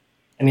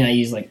 I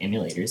use like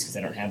emulators because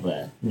I don't have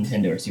a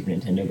Nintendo or Super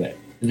Nintendo, but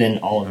then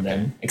all of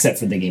them except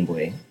for the Game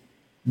Boy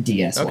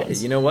DS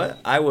ones. You know what?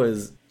 I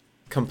was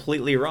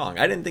completely wrong.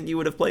 I didn't think you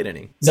would have played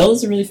any.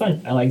 Zelda's really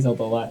fun. I like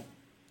Zelda a lot.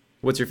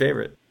 What's your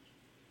favorite?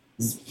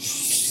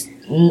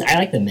 I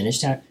like the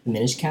Minish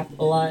Cap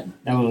a lot.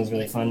 That one was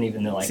really fun,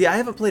 even though like. See, I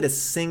haven't played a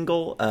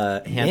single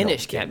handheld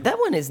Minish game. Cap. That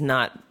one is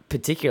not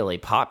particularly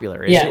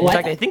popular. Yeah, In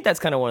fact, I think that's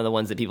kind of one of the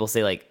ones that people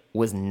say like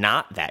was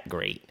not that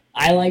great.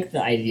 I like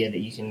the idea that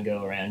you can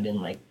go around in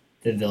like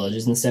the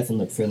villages and stuff and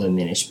look for the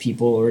Minish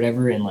people or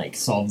whatever and like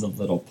solve the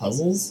little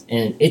puzzles.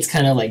 And it's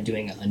kind of like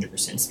doing 100%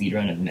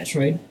 speedrun of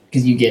Metroid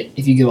because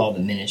if you go all the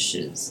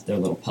Minishes, their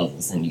little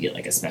puzzles, then you get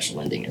like a special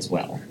ending as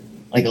well.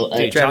 Like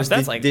Dude, Travis,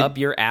 that's up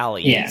your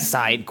alley. Yeah.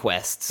 Side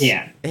quests.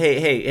 Yeah.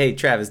 Hey,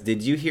 Travis,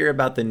 did you hear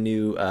about the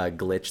new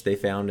glitch they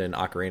found in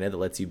Ocarina that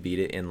lets you beat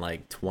it in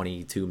like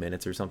 22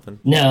 minutes or something?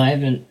 No, I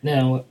haven't.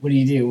 No, what do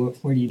you do?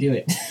 Where do you do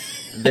it?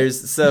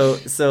 There's so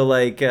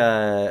like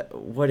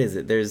what is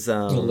it? There's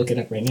I'll look it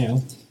up right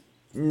now.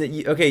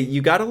 Okay,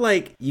 you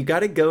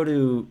gotta go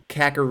to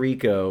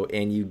Kakariko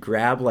and you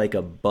grab like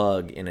a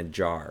bug in a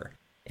jar,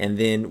 and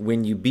then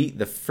when you beat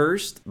the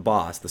first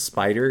boss, the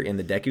spider in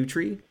the Deku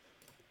Tree,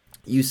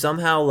 you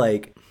somehow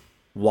like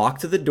walk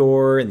to the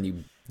door and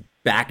you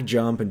back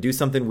jump and do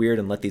something weird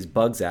and let these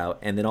bugs out,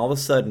 and then all of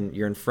a sudden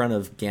you're in front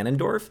of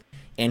Ganondorf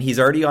and he's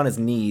already on his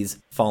knees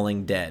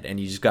falling dead, and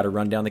you just got to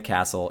run down the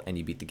castle and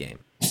you beat the game.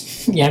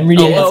 Yeah, I'm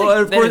reading.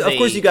 Of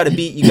course you got to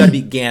beat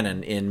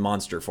Ganon in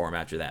monster form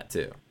after that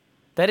too.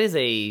 That is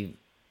a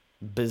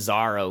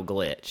bizarro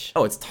glitch.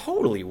 Oh, it's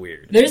totally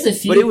weird. There's a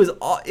few, but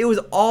it was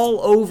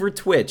all over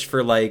Twitch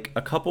for like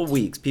a couple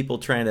weeks. People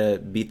trying to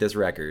beat this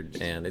record,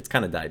 and it's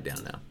kind of died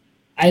down now.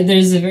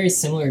 There's a very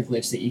similar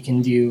glitch that you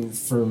can do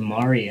for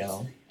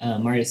Mario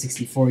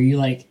 64. You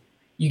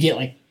get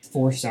like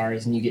 4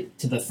 stars and you get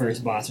to the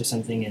first boss or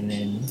something, and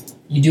then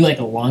you do like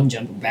a long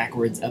jump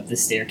backwards up the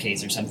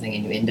staircase or something,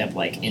 and you end up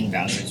like in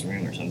Bowser's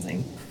room or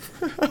something.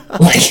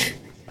 Like,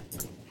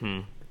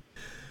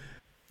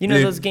 You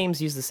know, those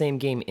games use the same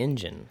game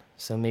engine,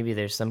 so maybe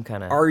there's some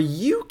kind of. Are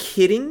you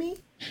kidding me?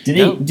 do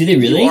they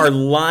really? You are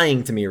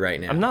lying to me right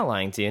now. I'm not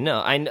lying to you.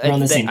 No, They're on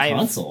the same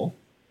console.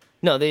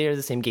 No, they are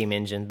the same game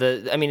engine.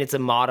 It's a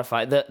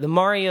modified. The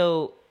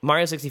Mario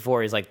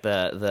 64 is like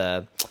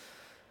the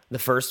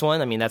first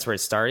one. I mean, that's where it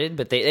started,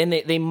 but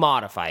they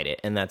modified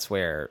it, and that's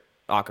where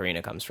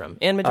Ocarina comes from.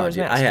 And Majora's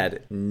Mask. I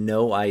had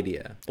no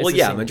idea.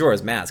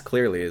 Majora's Mask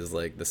clearly is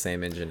like the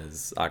same engine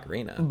as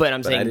Ocarina. But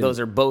I'm saying those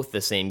are both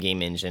the same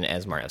game engine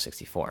as Mario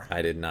 64.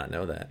 I did not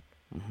know that.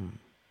 Mm-hmm.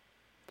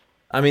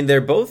 I mean,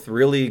 they're both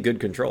really good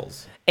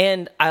controls.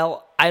 And I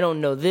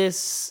don't know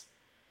this.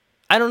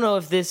 I don't know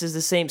if this is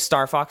the same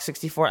Star Fox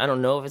 64. I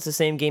don't know if it's the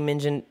same game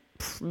engine.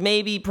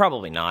 Maybe,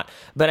 probably not.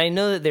 But I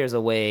know that there's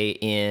a way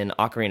in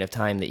Ocarina of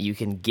Time that you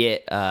can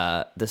get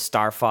the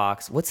Star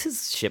Fox. What's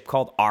his ship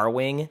called?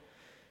 R-Wing.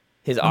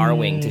 His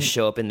R-Wing to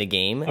show up in the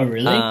game. Oh,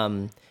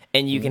 really?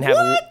 And you can have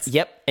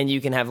and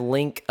you can have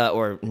Link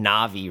or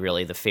Navi,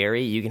 really, the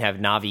fairy. You can have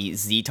Navi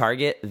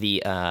Z-target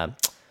the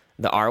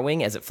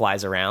R-Wing as it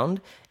flies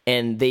around.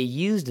 And they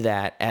used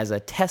that as a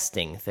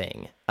testing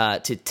thing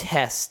to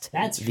test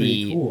That's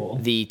pretty cool.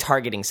 the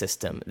targeting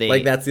system.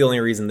 Like, that's the only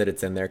reason that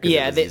it's in there.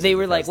 Yeah, they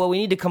were like, well, we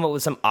need to come up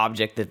with some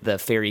object that the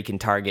fairy can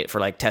target for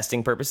like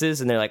testing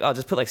purposes, and they're like, oh,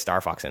 just put like Star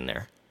Fox in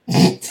there.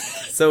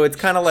 So it's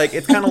kind of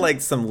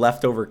like some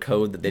leftover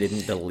code that they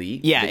didn't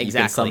delete. Yeah, that you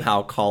exactly. can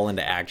somehow call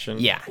into action.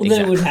 Yeah, Well, exactly.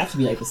 then it would have to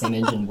be like the same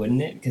engine,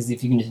 wouldn't it? Because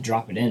if you can just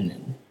drop it in,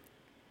 then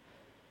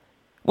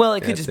Well,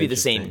 it could That's just be the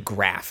same interesting.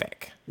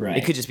 graphic. Right.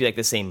 It could just be like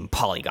the same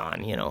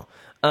polygon, you know.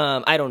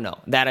 I don't know.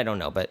 That I don't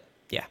know, but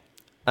yeah.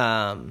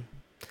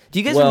 Do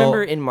you guys Well-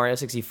 remember in Mario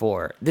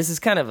 64? This is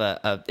kind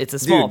of it's a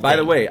small Dude, by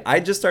the thing. way, I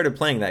just started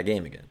playing that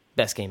game again.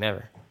 Best game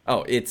ever.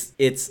 Oh, it's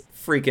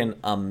freaking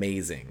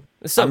amazing.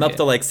 It's so I'm up good.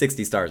 to like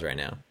 60 stars right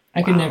now.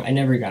 I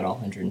never got all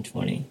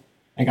 120.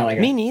 I got like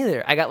Me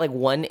neither. I got like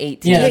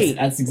 118. yeah, Hey,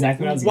 that's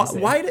exactly what I was gonna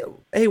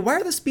say. Why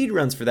are the speed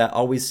runs for that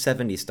always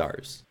 70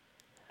 stars?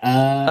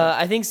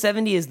 I think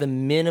 70 is the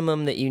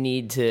minimum that you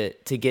need to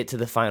get to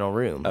the final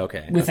room.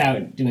 Okay.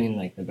 Without doing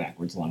like the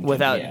backwards long jump,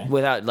 yeah.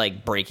 Without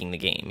like breaking the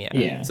game. Yeah.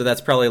 Yeah. So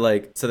that's probably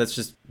that's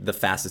just the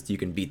fastest you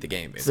can beat the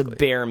game, It's the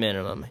basically. bare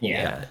minimum.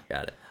 Yeah.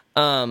 Got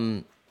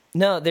it.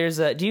 No, there's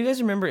a. Do you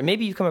guys remember?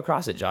 Maybe you've come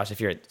across it, Josh. If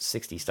you're at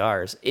 60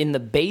 stars in the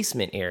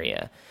basement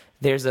area,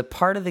 there's a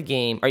part of the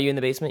game. Are you in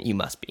the basement? You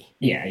must be.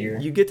 Yeah,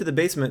 You get to the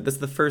basement, that's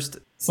the first,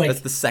 like-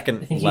 that's the second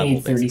I think level, you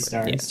need 30 basically.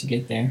 stars to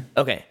get there.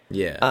 Okay.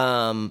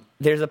 Yeah.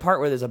 There's a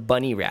part where there's a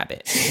bunny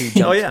rabbit. Who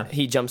jumps, Oh, yeah.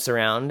 He jumps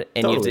around,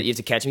 and Totally. you have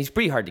to catch him. He's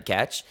pretty hard to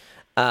catch,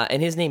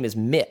 and his name is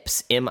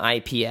Mips.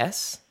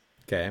 MIPS.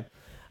 Okay.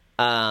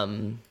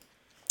 I'm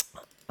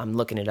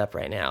looking it up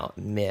right now.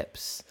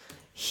 Mips.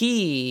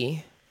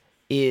 He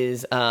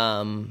is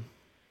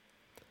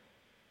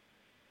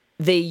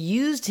they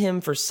used him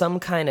for some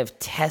kind of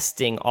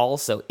testing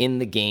also in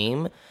the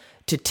game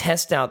to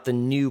test out the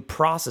new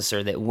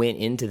processor that went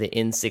into the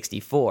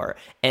N64,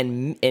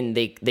 and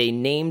they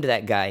named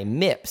that guy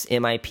MIPS,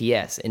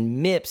 MIPS,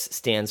 and MIPS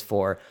stands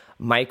for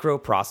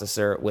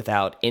microprocessor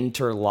without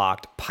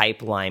interlocked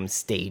pipeline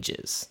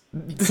stages.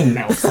 It's a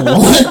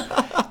mouthful.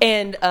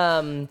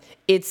 And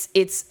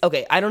it's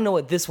okay. I don't know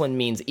what this one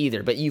means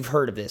either, but you've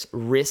heard of this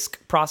RISC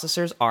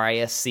processors,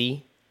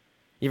 RISC.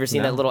 You ever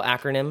seen No. that little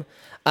acronym?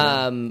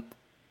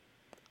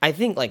 I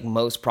think like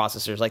most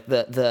processors, like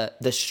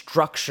the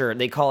structure,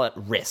 they call it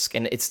RISC,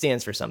 and it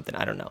stands for something.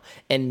 I don't know.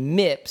 And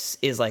MIPS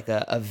is like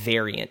a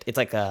variant. It's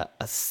like a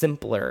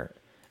simpler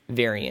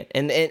variant,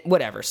 and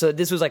whatever. So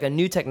this was like a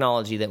new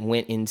technology that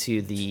went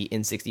into the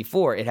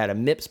N64. It had a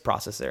MIPS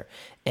processor,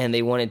 and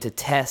they wanted to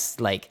test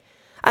like.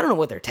 I don't know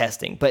what they're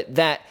testing, but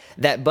that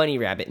bunny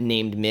rabbit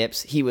named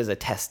Mips, he was a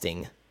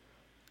testing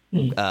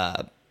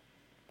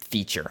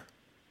feature,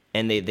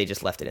 and they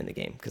just left it in the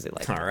game because they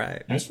liked it. All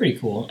right. That's pretty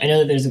cool. I know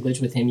that there's a glitch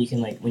with him. You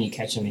can like when you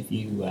catch him, if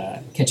you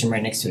catch him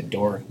right next to a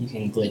door, you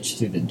can glitch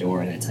through the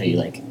door, and that's how you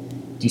like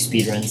do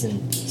speed runs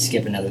and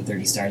skip another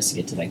 30 stars to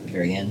get to like the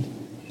very end.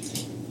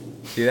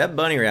 Dude, that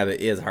bunny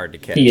rabbit is hard to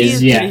catch. He is.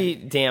 He's yeah. pretty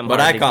damn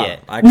But hard I caught to him.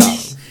 get. I caught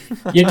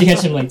him. You have to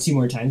catch him like 2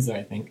 more times though.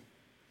 I think.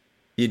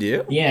 You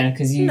do? Yeah,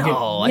 because you No, get,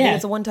 I yeah. think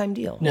it's a one-time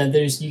deal. No,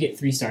 you get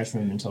 3 stars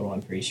from him in total.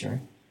 I'm pretty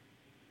sure.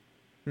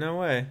 No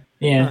way.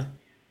 Yeah, Huh.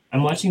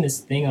 I'm watching this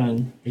thing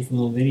on this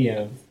little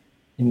video of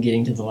him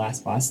getting to the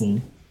last boss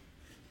in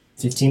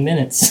 15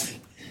 minutes.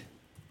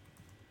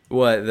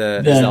 What,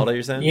 the Zelda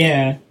you're saying?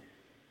 Yeah,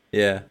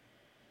 Yeah.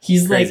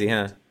 he's Crazy,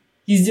 like huh?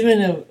 he's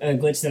doing a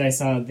glitch that I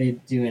saw they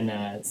do in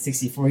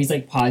 64. He's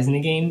like pausing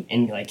the game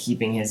and like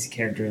keeping his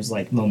character's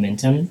like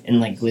momentum and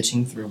like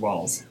glitching through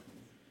walls.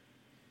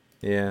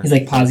 Yeah. He's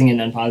like pausing and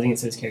unpausing it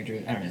so his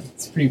character. I don't know.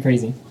 It's pretty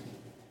crazy.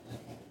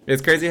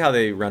 It's crazy how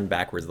they run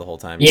backwards the whole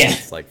time. Yeah.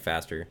 It's like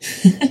faster.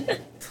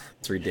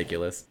 It's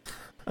ridiculous.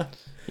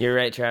 You're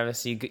right,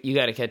 Travis. You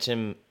got to catch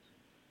him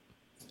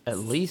at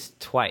least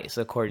twice,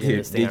 according to Dude,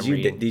 this thing I'm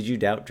reading. did you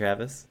doubt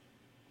Travis?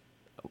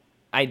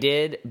 I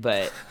did,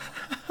 but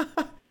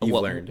You've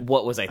what, learned.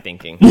 what was I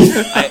thinking?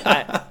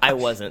 I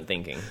wasn't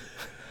thinking.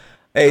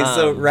 Hey,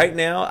 so right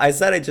now, I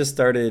said I just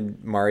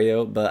started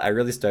Mario, but I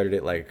really started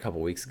it like a couple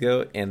weeks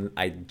ago, and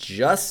I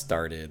just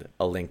started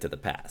A Link to the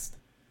Past.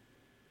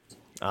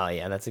 Oh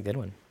yeah, that's a good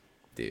one.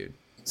 Dude,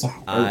 It's a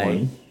hard I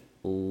one.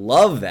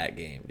 love that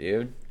game,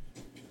 dude.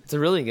 It's a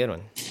really good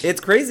one.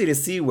 It's crazy to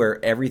see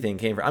where everything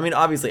came from. I mean,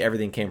 obviously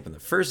everything came from the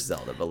first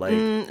Zelda, but like,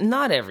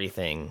 Not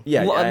everything.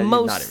 Yeah, Well, not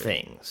most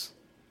everything. things.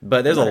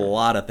 but there's a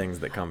lot of things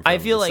that come from I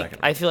feel the like second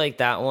I feel like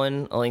that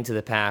one, A Link to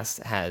the Past,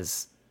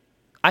 has.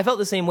 I felt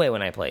the same way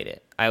when I played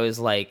it. I was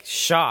like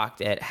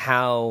shocked at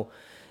how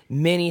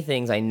many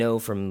things I know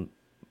from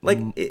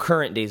Like,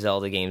 current day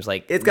Zelda games.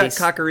 Like it's got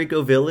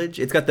Kakariko Village.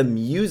 It's got the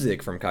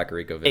music from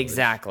Kakariko Village.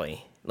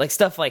 exactly like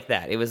stuff like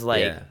that. It was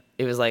like Yeah.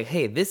 it was like,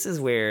 hey, this is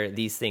where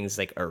these things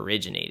like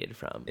originated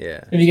from.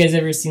 Yeah. Have you guys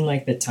ever seen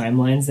like the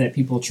timelines that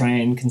people try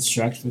and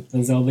construct with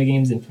the Zelda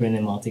games and putting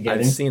them all together?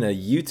 I've seen a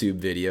YouTube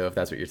video, if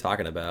that's what you're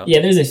talking about.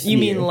 Yeah, there's a few. You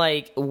mean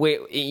like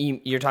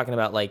you're talking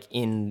about like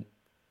in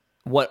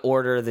what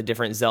order the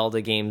different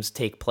Zelda games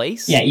take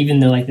place? Yeah, even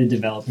though like the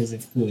developers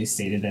have clearly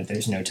stated that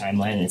there's no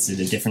timeline and it's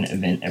a different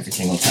event every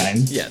single time.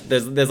 Yeah,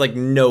 there's like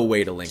no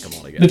way to link them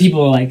all together. But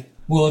people are like,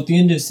 well, at the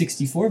end of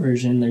 64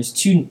 version, there's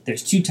two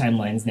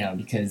timelines now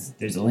because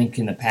there's a link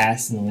in the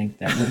past and a link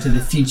that went to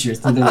the future.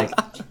 So they like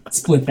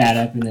split that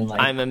up and then like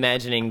I'm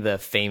imagining the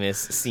famous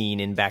scene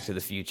in Back to the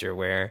Future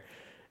where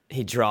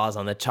he draws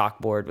on the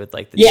chalkboard with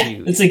like the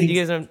two. It's like you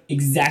guys know?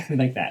 exactly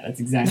like that. That's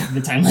exactly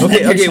the timeline. Okay,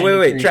 that they're okay, trying wait, to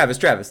wait, create.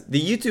 Travis. The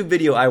YouTube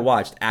video I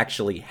watched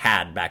actually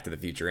had Back to the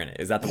Future in it.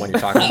 Is that the one you're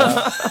talking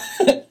about?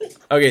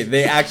 Okay,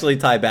 they actually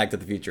tie Back to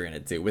the Future in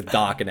it too, with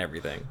Doc and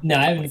everything. No,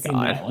 I haven't seen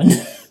God. that one.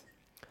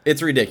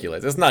 It's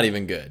ridiculous. It's not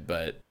even good,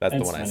 but that's the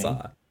That's one I funny.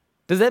 saw.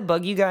 Does that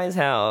bug you guys?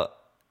 How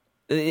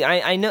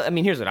I know. I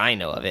mean, here's what I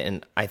know of it,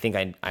 and I think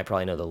I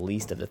probably know the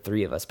least of the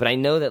three of us. But I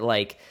know that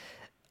like,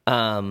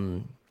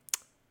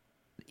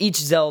 each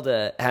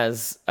Zelda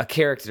has a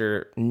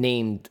character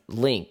named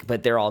Link,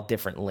 but they're all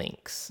different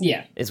Links.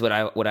 Yeah, Is what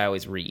I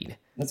always read.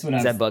 that's what Does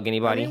I've that bug I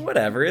anybody? mean,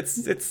 whatever.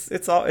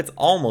 It's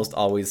almost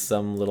always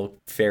some little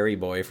fairy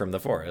boy from the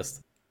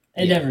forest.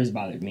 It never has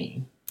bothered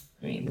me.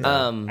 I mean,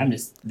 I'm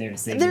just there to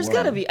save There's the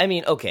got to world. be. I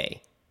mean,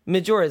 okay,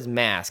 Majora's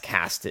Mask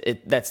has to.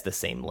 That's the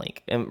same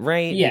Link,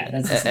 right? Yeah,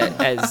 that's the same.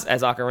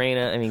 as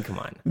Ocarina. I mean, come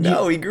on.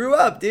 No, he grew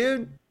up,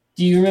 dude.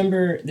 Do you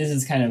remember? This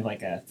is kind of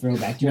like a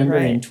throwback. Do you remember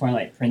Right. in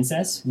Twilight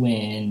Princess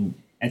when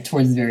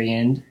towards the very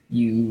end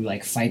you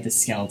like fight the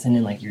skeleton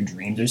in like your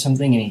dreams or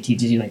something, and he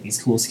teaches you like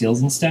these cool skills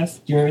and stuff?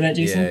 Do you remember that,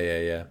 Jason?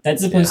 Yeah.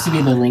 That's supposed to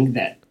be the Link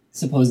that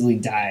supposedly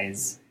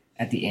dies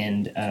at the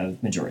end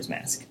of Majora's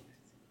Mask.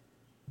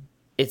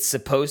 It's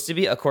supposed to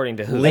be according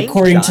to who? Link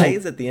According to-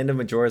 dies at the end of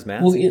Majora's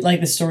Mask. Well,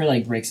 like the story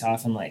like breaks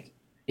off, and like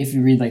if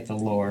you read like the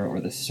lore or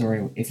the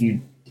story,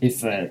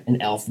 if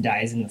an elf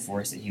dies in the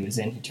forest that he was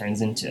in, he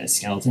turns into a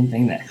skeleton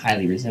thing that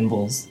highly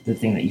resembles the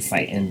thing that you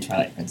fight in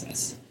Twilight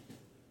Princess.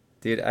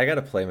 Dude, I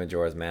gotta play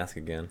Majora's Mask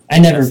again. I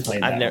never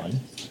played I've that never- one.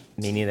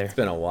 Me neither. It's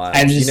been a while.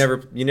 I've just-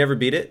 You never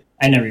beat it?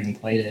 I never even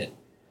played it.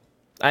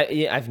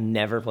 I've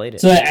never played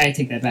it. So I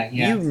take that back.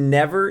 Yeah. You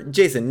never,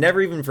 Jason, never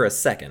even for a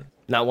second.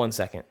 Not 1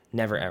 second.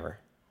 Never ever.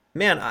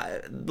 Man,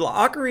 the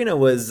Ocarina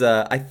was,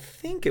 I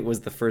think it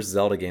was the first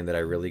Zelda game that I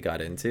really got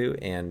into,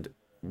 and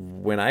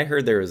when I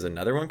heard there was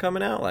another one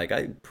coming out, like,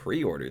 I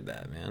pre-ordered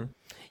that, man.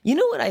 You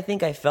know what I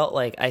think I felt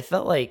like? I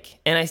felt like,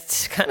 and I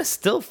kind of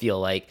still feel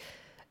like,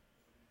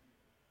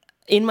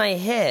 in my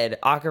head,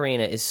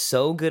 Ocarina is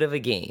so good of a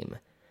game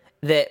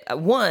that,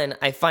 one,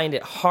 I find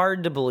it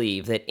hard to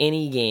believe that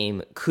any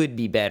game could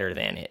be better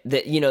than it.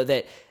 That, you know,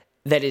 that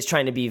is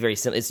trying to be very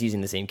simple. It's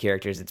using the same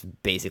characters. It's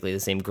basically the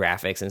same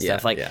graphics and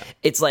stuff. Yeah.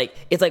 It's like,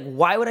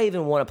 why would I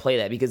even want to play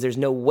that? Because there's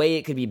no way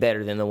it could be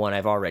better than the one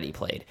I've already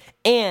played.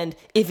 And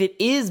if it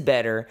is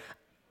better,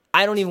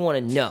 I don't even want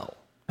to know.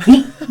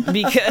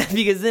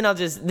 because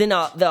then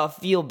I'll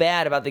feel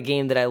bad about the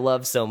game that I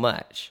love so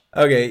much.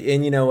 Okay,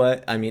 and you know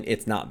what? I mean,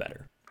 it's not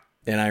better.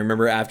 And I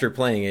remember after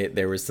playing it,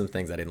 there was some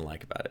things I didn't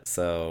like about it.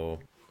 So,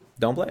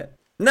 don't play it.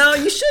 No,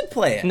 you should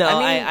play it. No, I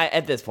mean, I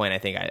at this point I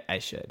think I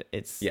should.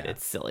 It's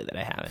silly that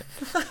I haven't.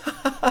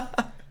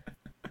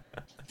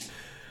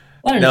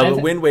 Well, I don't no, know,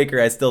 but Wind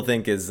Waker I still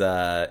think is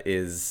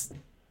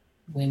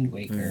Wind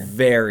Waker.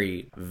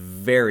 very,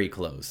 very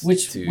close.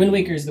 Which to Wind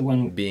Waker is the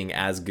one? being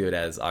as good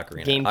as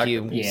Ocarina.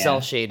 GameCube, Yeah. cell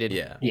shaded.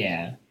 Yeah.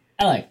 Yeah,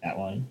 I like that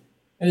one.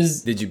 It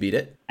was. Did you beat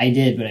it? I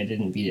did, but I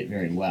didn't beat it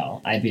very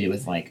well. I beat it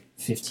with like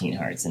 15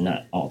 hearts and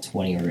not all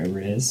 20 or whatever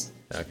it is.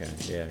 Okay.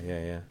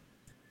 Yeah.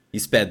 You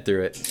sped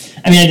through it.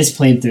 I mean, I just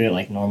played through it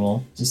like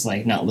normal, just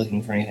like not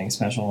looking for anything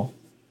special.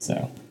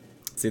 So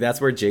See, that's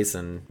where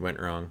Jason went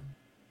wrong.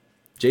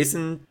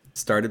 Jason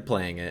started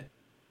playing it.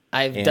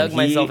 I've And dug he-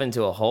 myself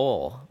into a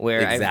hole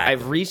where Exactly.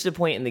 I've reached a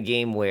point in the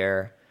game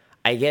where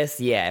I guess,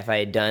 if I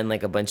had done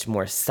like a bunch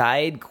more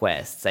side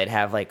quests, I'd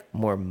have like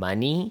more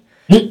money.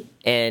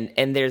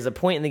 And there's a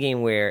point in the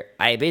game where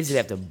I basically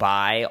have to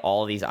buy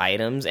all these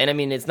items. And I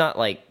mean, it's not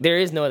like, there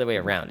is no other way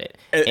around it.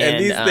 And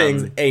these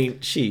things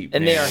ain't cheap.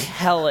 and man. they are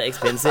hella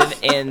expensive.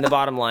 And the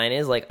bottom line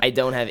is like, I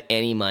don't have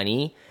any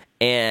money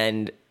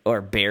or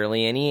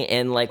barely any,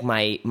 and like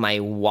my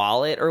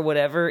wallet or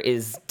whatever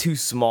is too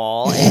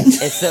small, and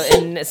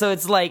so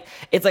it's like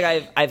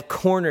I've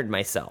cornered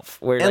myself.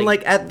 Where And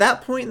like at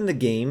that point in the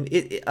game,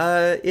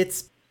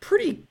 it's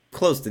pretty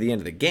close to the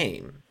end of the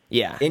game.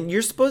 yeah, And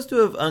you're supposed to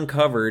have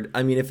uncovered,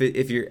 I mean,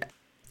 if you're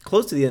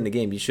close to the end of the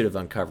game, you should have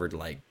uncovered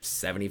like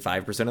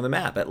 75% of the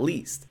map at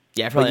least.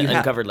 I But probably you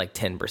uncovered like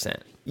 10%.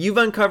 You've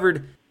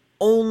uncovered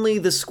only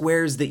the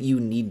squares that you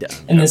need to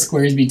uncover. and the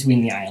squares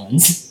between the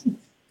islands.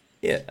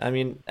 Yeah, I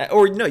mean,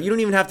 or no, you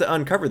don't even have to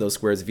uncover those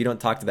squares if you don't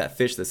talk to that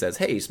fish that says,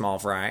 "Hey, small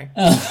fry."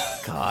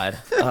 God,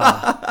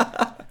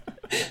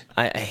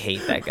 I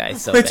hate that guy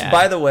so Which, bad.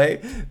 by the way,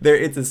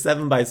 it's a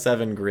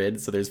 7x7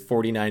 grid, so there's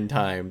 49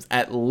 times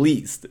at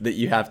least that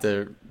you have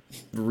to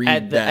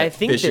read that. I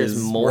think there's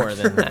fish's more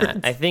words. than that.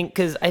 I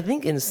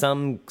think in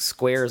some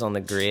squares on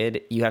the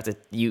grid, you have to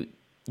you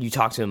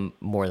talk to him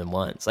more than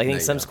once. I think you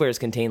some don't. squares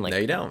contain like No,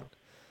 you don't.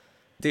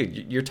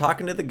 Dude, you're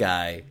talking to the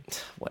guy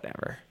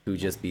whatever. who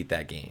just beat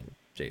that game,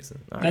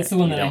 Jason. That's the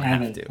one you that I don't have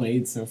haven't to.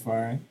 played so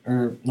far,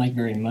 or like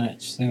very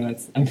much. So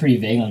I'm pretty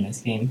vague on this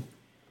game.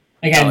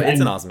 Like Oh,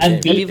 it's an awesome game.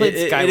 Have you played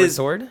It Skyward is-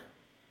 Sword?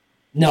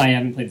 No, I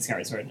haven't played the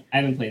Skyward Sword.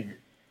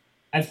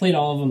 I've played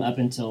all of them up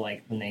until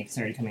like when they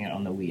started coming out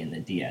on the Wii and the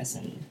DS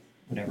and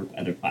whatever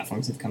other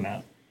platforms have come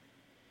out.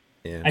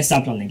 Yeah. I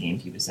stopped on the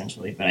GameCube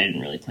essentially, but I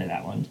didn't really play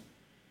that one.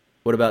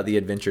 What about the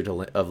Adventure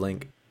of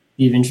Link?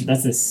 The Adventure,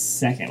 that's the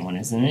second one,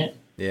 isn't it?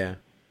 Yeah.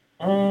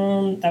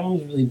 That one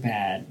was really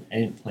bad. I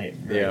didn't play it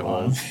very Yeah, it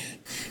long. was.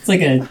 It's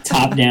like a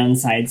top-down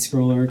side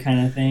scroller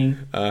kind of thing.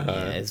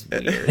 Yeah, it's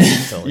weird.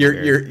 It's totally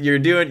weird.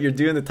 You're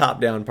doing the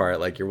top down part,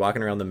 like you're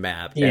walking around the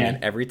map, Yeah. and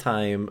then every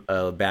time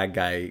a bad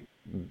guy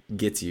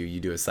gets you, you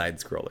do a side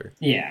scroller,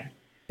 Yeah.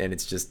 and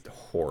it's just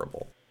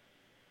horrible.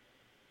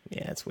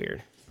 Yeah, it's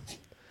weird.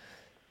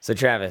 So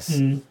Travis,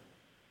 Hmm.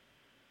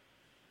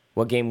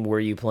 what game were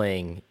you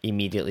playing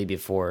immediately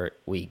before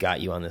we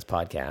got you on this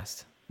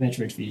podcast?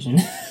 Metroid Fusion.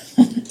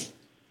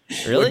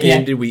 Really? What Yeah.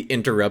 game did we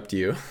interrupt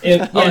you?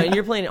 Yeah. Oh, and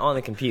you're playing it on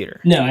the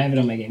computer. No, I have it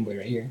on my Game Boy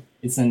right here.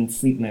 It's on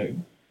sleep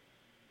mode.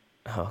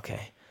 Oh,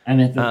 okay. I'm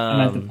at the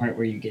Um, part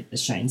where you get the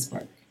Shine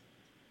Spark.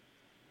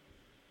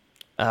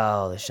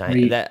 Oh, the Where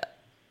shiny. you-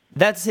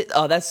 That's it.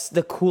 Oh, that's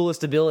the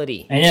coolest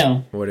ability. I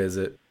know. What is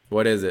it?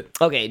 What is it?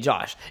 Okay,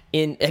 Josh.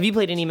 Have you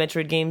played any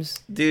Metroid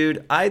games?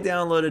 Dude, I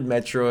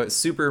downloaded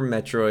Super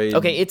Metroid.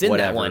 Okay, it's in that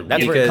whatever, one.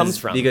 That's where it comes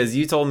from. Because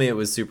you told me it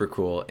was super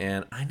cool,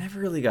 and I never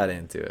really got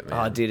into it,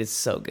 man. Oh, dude, it's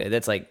so good.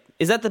 That's like,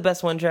 is that the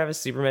best one, Travis?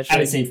 Super Metroid? I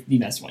would say it's the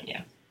best one,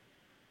 yeah.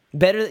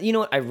 Better. You know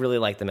what? I really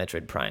like the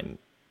Metroid Prime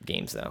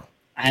games, though.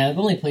 I've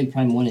only played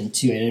Prime 1 and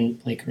 2. I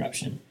didn't play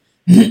Corruption.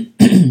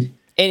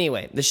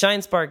 Anyway, the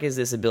Shine Spark is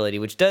this ability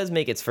which does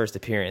make its first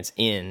appearance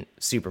in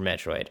Super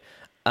Metroid,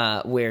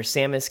 where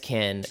Samus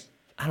can,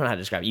 I don't know how to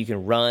describe it, you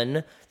can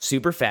run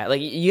super fast. Like,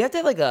 you have to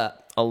have like a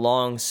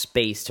long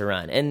space to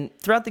run. And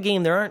throughout the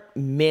game, there aren't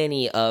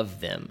many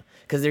of them,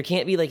 because there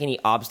can't be like any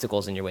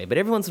obstacles in your way. But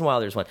every once in a while,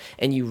 there's one.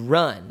 And you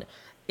run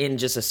in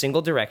just a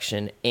single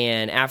direction,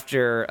 and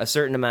after a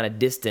certain amount of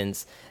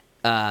distance,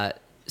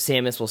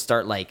 Samus will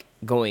start like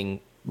going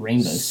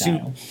Rainbow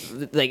style.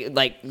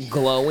 like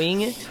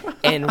glowing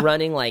and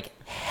running like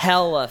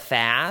hella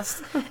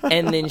fast,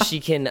 and then she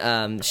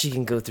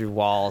can go through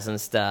walls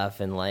and stuff,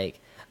 and like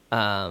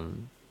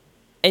and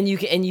you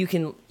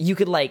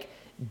could like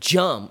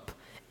jump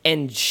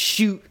and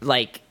shoot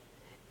like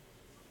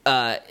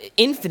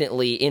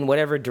infinitely in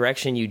whatever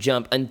direction you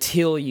jump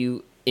until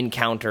you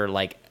encounter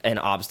like an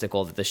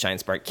obstacle that the Shine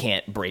Spark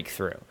can't break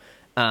through.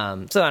 So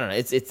I don't know.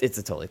 It's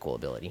a totally cool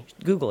ability.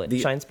 Google it.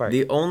 Shine Spark.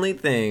 The only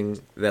thing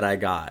that I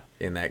got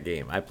in that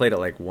game, I played it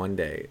like one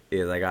day,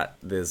 is I got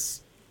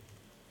this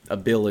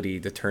ability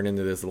to turn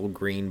into this little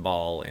green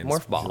ball and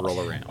Morph ball.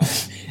 roll around.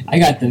 I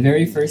got the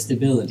very first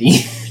ability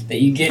that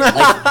you get.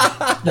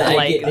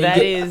 That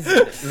is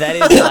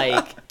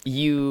like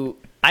you.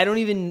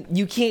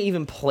 You can't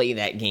even play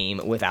that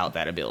game without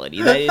that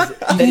ability.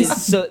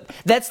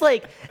 That's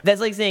like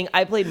saying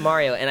I played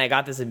Mario and I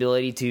got this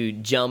ability to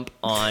jump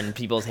on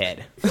people's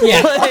head.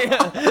 Yeah. Like,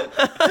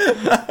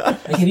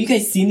 have you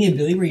guys seen the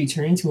ability where you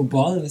turn into a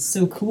ball? It was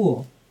so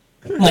cool.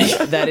 Like,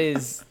 that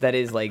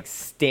is like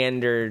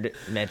standard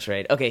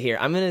Metroid. Okay, here,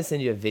 I'm gonna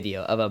send you a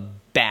video of a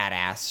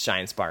badass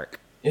Shine Spark.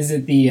 is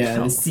it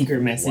the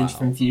secret message Wow.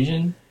 from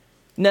Fusion?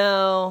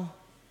 No.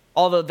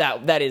 Although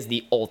that is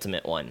the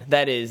ultimate one.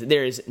 There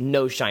is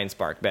no Shine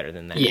Spark better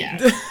than that. Yeah.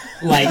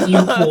 Like,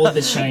 you pulled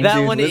the Shine That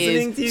Spark. one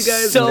Listening is to you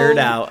guys so- nerd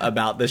out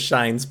about the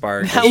Shine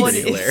Spark That is one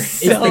pretty is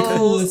hilarious. It's the so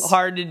coolest.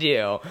 hard to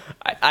do.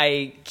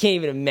 I can't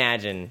even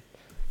imagine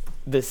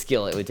the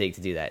skill it would take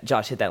to do that.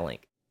 Josh, hit that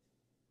link.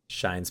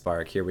 Shine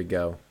Spark, here we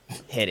go.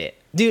 Hit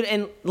it. Dude,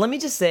 and let me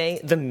just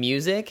say, the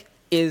music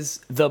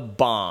is the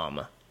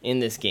bomb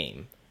in this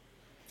game.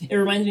 It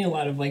reminds me a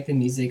lot of, like, the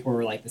music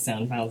or, like, the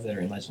sound files that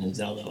are in Legend of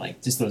Zelda.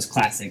 Like, just those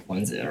classic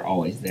ones that are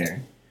always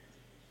there.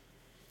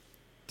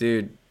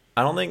 Dude,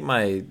 I don't think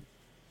my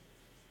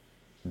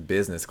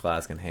business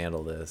class can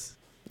handle this.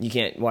 You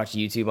can't watch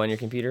YouTube on your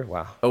computer?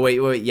 Wow. Oh,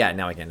 wait, yeah,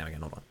 now I can,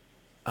 hold on.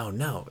 Oh,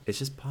 no, it's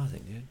just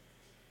pausing, dude.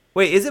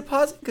 Wait, is it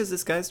pausing because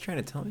this guy's trying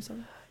to tell me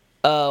something?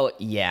 Oh,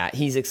 yeah.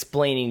 He's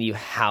explaining to you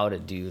how to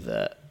do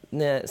the...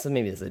 Nah, so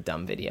maybe it's a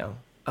dumb video.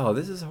 Oh,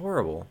 this is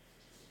horrible.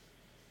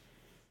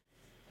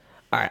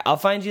 All right, I'm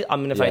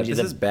going to find you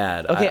this the... is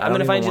bad. Okay, I I'm don't going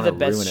to find even you the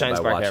wanna ruin best it Shine by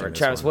Spark watching ever. this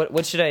Travis, one.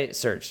 what should I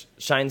search?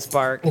 Shine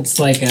Spark? It's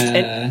like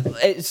And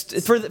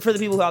it's for the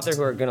people out there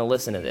who are going to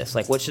listen to this.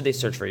 Like, what should they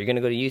search for? You're going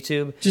to go to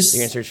YouTube? just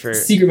You're going to search for...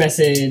 secret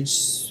message.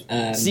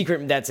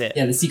 Secret, that's it.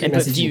 Yeah, the secret and put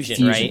message.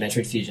 Fusion, right?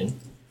 Metroid Fusion.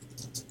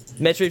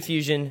 Metroid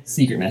Fusion,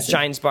 Secret message.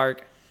 Shine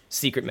Spark,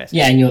 secret message.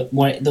 Yeah, and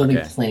there'll be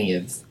Okay. plenty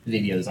of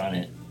videos on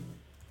it.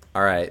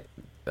 All right,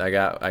 I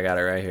got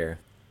it right here.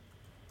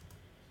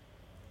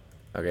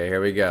 Okay,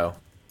 here we go.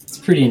 It's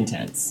pretty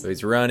intense. So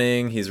he's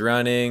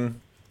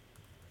running.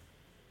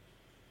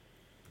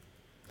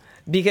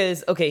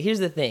 Because, okay, here's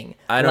the thing.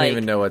 I don't Like-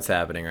 even know what's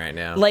happening right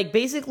now. Like,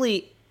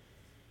 basically,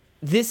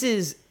 this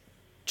is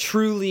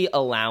truly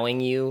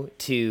allowing you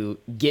to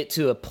get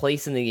to a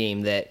place in the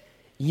game that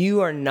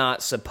you are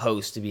not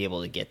supposed to be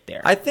able to get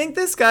there. I think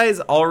this guy is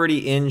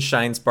already in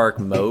Shine Spark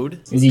mode.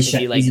 Is he,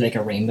 he is he like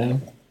a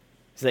rainbow?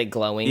 It's like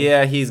glowing.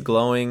 Yeah, he's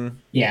glowing.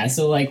 Yeah,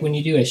 so like when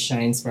you do a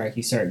shine spark,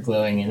 you start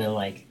glowing, and then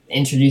like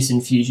introduce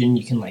infusion,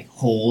 you can like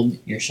hold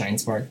your shine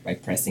spark by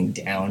pressing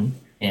down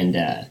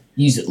and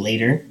use it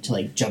later to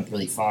like jump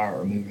really far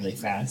or move really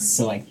fast.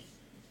 So like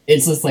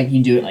it's just like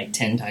you do it like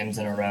 10 times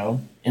in a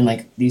row in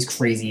like these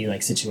crazy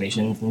like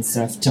situations and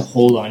stuff to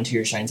hold on to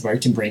your shine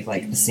spark to break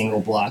like a single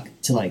block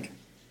to like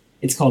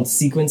it's called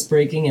sequence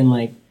breaking, and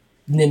like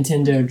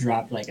Nintendo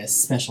dropped like a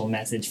special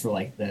message for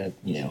like the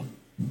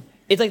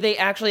It's like they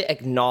actually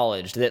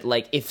acknowledged that,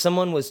 like, if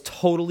someone was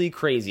totally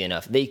crazy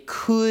enough, they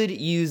could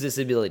use this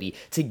ability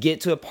to get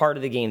to a part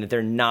of the game that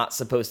they're not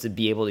supposed to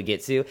be able to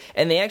get to.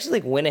 And they actually,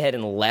 like, went ahead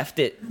and left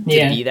it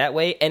to be that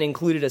way and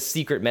included a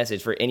secret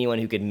message for anyone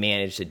who could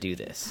manage to do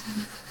this.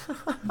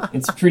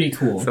 It's pretty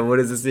cool. So what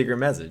is the secret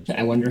message?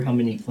 I wonder how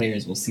many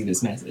players will see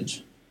this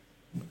message.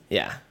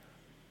 Yeah.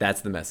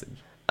 That's the message.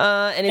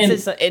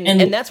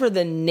 And that's where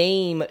the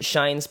name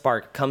Shine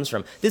Spark comes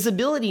from. This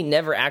ability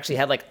never actually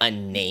had like a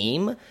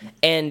name,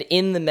 and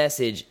in the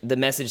message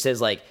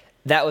says like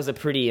that was a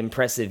pretty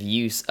impressive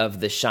use of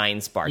the Shine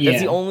Spark. Yeah.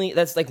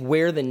 That's like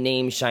where the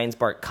name Shine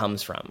Spark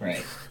comes from.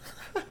 Right.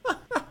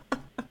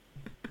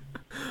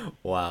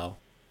 Wow.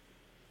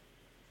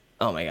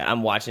 Oh my god,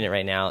 I'm watching it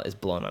right now. It's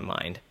blowing my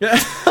mind.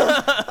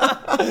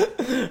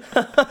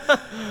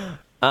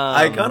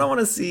 I kind of want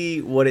to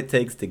see what it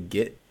takes to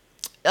get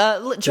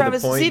Travis, to the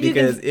point see if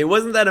because you can. it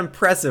wasn't that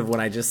impressive when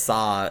I just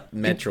saw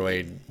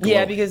Metroid.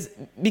 Yeah, glowing.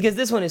 because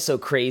this one is so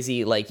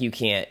crazy. Like you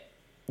can't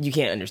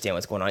understand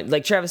what's going on.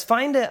 Like Travis,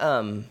 find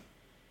a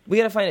we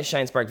gotta find a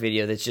Shine Spark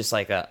video that's just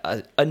like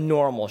a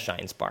normal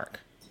Shine Spark.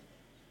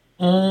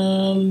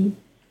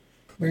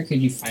 Where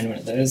could you find one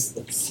of those?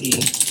 Let's see.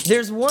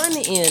 There's one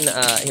in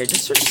here.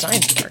 Just search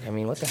Shine Spark. I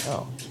mean, what the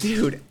hell?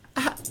 Dude,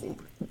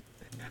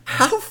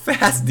 how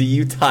fast do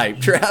you type,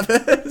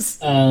 Travis?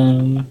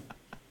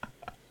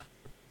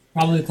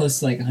 Probably close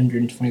to like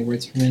 120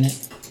 words per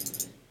minute.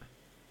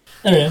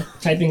 I don't know.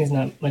 Typing is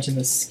not much of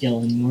a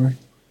skill anymore.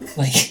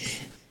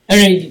 Like, I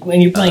don't know. When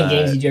you're playing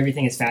games, you do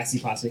everything as fast as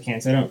you possibly can.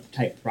 So I don't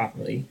type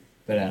properly.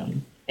 But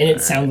and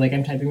it sounds like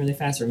I'm typing really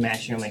fast or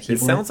mashing on my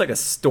keyboard. It sounds like a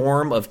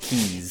storm of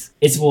keys.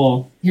 Here's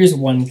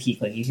one key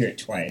click. You hear it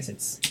twice.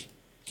 It's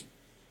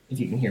if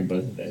you can hear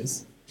both of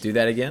those. Do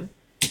that again.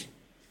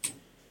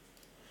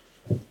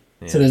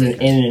 So there's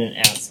an in and an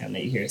out sound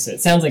that you hear. So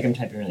it sounds like I'm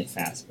typing really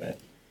fast, but.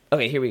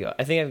 Okay, here we go.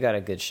 I think I've got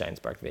a good Shine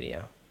Spark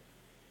video.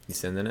 You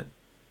sending it?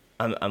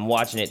 I'm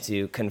watching it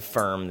to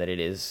confirm that it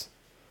is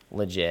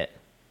legit.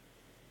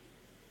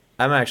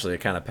 I'm actually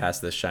kind of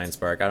past this Shine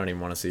Spark. I don't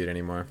even want to see it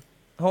anymore.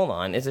 Hold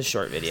on, it's a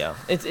short video.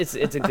 It's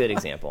a good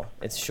example.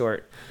 It's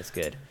short. It's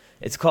good.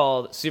 It's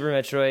called Super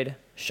Metroid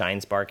Shine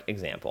Spark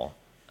Example.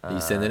 Are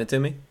you sending it to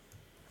me?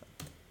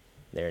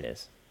 There it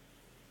is.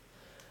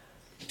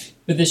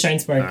 But the Shine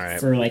Spark Alright.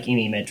 for like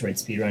any Metroid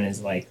speedrun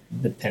is like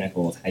the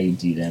pinnacle of how you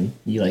do them.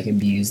 You like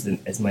abuse them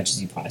as much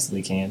as you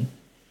possibly can.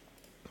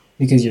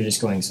 Because you're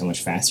just going so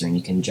much faster and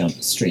you can jump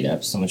straight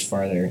up so much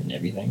farther and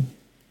everything.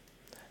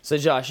 So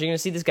Josh, you're gonna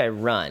see this guy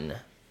run,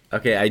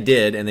 Okay, I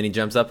did, and then he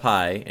jumps up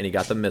high, and he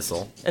got the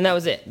missile. and that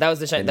was it. That was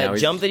the shine. And now That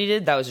he's- jump that he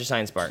did, that was your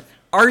Shine Spark.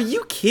 Are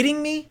you kidding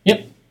me?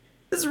 Yep.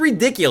 This is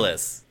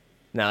ridiculous.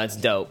 No, it's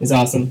dope. It's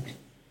awesome.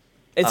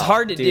 It's Oh,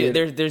 hard to do.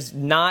 dude. There's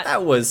not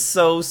That was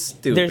so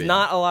stupid. there's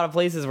not a lot of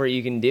places where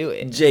you can do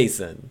it.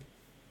 Jason.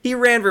 He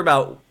ran for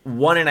about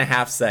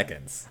 1.5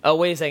 seconds. Oh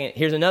wait a second.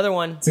 Here's another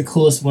one. It's the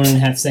coolest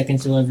 1.5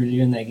 seconds you'll ever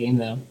do in that game,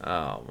 though.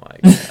 Oh my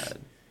god.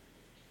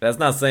 That's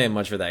not saying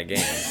much for that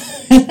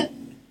game.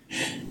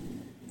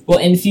 Well,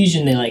 in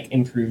Fusion, they like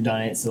improved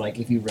on it. So like,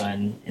 if you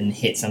run and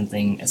hit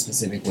something a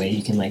specific way,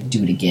 you can like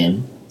do it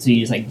again. So you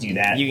just like do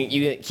that.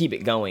 You keep it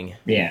going.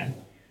 Yeah.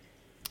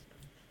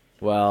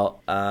 Well,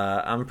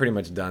 I'm pretty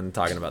much done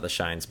talking about the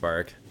Shine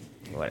Spark.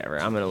 Whatever.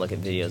 I'm gonna look at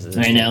videos of this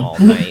I thing know. all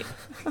night.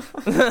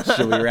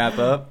 Should we wrap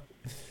up?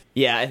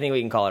 Yeah, I think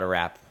we can call it a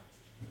wrap.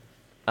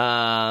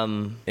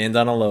 End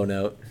on a low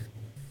note.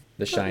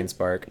 The Shine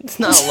Spark. It's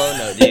not a low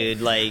note,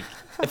 dude. Like,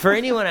 for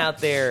anyone out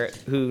there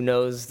who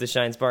knows the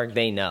Shine Spark,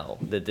 they know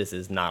that this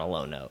is not a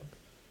low note.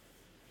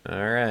 All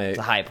right. It's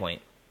a high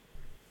point.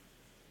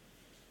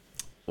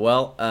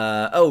 Well,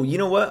 oh, you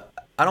know what?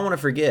 I don't want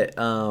to forget.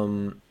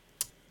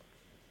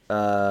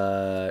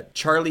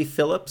 Charlie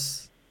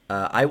Phillips.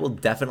 I will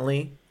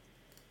definitely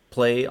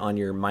play on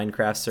your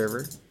Minecraft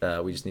server.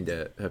 We just need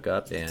to hook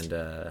up and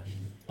Oh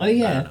I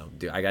yeah.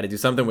 don't know. I got to do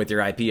something with your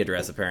IP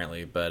address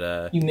apparently,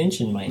 but You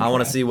mentioned Minecraft. I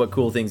want to see what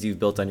cool things you've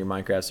built on your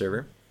Minecraft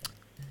server.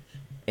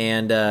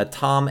 And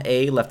Tom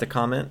A left a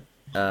comment.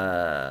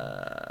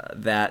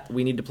 that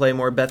we need to play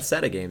more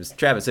Bethesda games.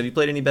 Travis, have you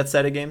played any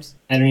Bethesda games?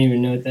 I don't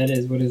even know what that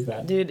is. What is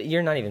that? Dude,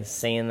 you're not even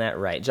saying that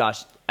right.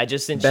 Josh, I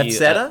just sent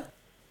Bethesda?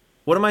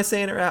 What am I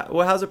saying?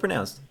 Well, how's it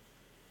pronounced?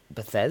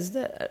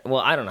 Bethesda?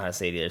 Well, I don't know how to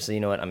say it either, so you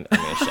know what? I'm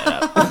going to shut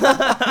up.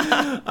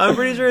 I'm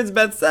pretty sure it's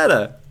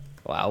Bethesda.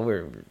 Wow,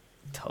 we're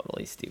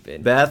totally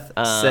stupid.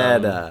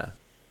 Bethesda.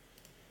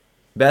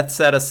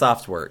 Bethesda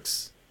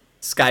Softworks.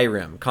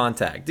 Skyrim.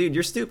 Contact. Dude,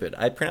 you're stupid.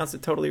 I pronounced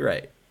it totally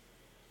right.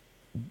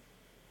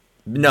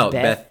 No,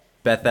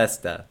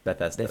 Bethesda.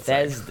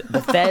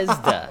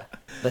 Bethesda.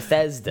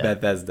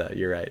 Bethesda.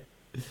 You're right.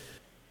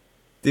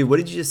 Dude, what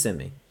did you just send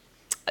me?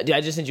 Dude,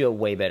 I just sent you a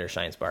way better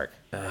Shine Spark.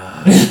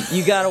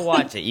 You gotta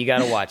watch it.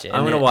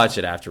 I'm gonna watch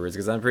it afterwards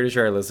because I'm pretty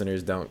sure our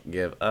listeners don't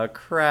give a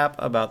crap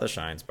about the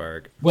Shine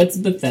Spark. What's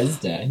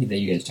Bethesda that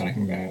you guys are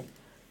talking about?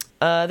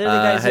 They're the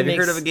guys have you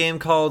heard of a game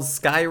called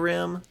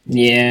Skyrim?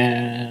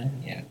 Yeah.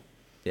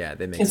 Yeah,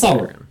 they make It's Skyrim.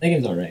 all right. That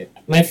game's all right.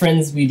 My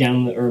friends,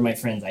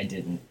 I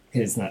didn't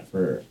because it's not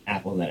for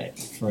Apple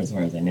for as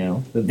far as I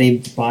know. But they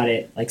bought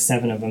it, like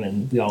 7 of them,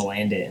 and we all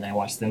landed it, and I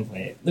watched them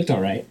play it. Looked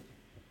all right.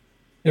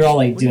 They're all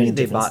like What do you doing mean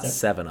they different bought stuff.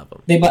 7 of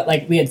them? They bought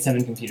we had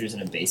 7 computers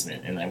in a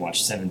basement, and I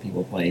watched 7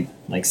 people play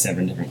like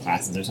 7 different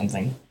classes or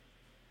something.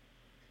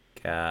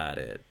 Got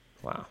it.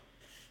 Wow.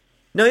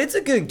 No, it's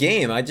a good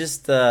game. I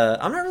just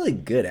I'm not really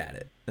good at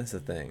it. That's the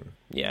thing.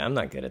 Yeah, I'm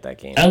not good at that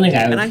game. I don't think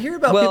I would. And I hear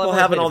about Well, people I've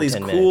having only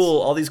played it for 10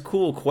 all these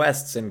cool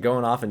quests and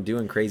going off and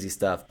doing crazy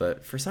stuff,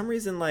 but for some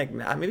reason, like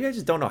maybe I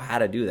just don't know how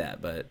to do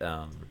that. But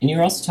And you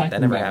were also talking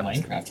that never about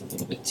happens. Minecraft a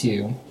little bit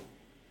too.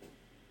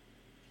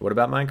 what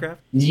about Minecraft?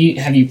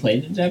 Have you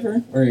played it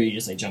ever, or are you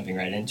just like jumping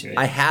right into it?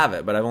 I have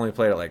it, but I've only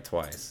played it like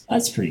twice.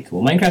 That's pretty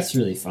cool. Minecraft's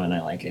really fun.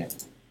 I like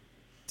it.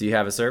 Do you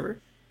have a server?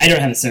 I don't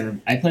have a server.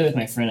 I play with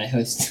my friend. I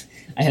host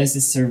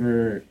this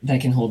server that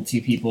can hold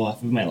 2 people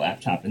off of my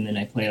laptop, and then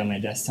I play on my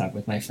desktop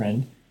with my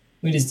friend.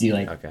 We just do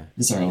Okay.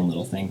 just our own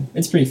little thing.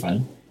 It's pretty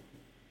fun.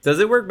 Does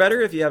it work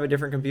better if you have a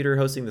different computer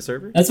hosting the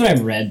server? That's what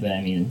I've read, but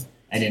I mean,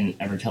 I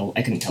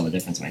couldn't tell the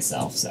difference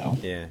myself. So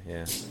Yeah.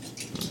 it's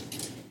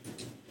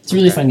a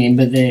really fun game,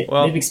 but they've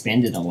Well-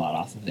 expanded a lot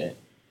off of it.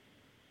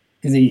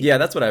 Because Yeah,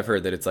 that's what I've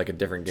heard. That it's like a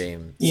different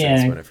game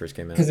since when it first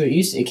came out. Because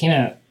it came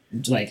out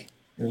like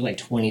there were like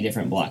 20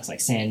 different blocks, like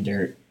sand,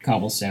 dirt,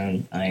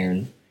 cobblestone,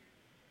 iron,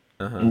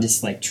 and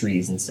just like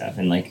trees and stuff,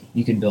 and like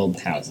you could build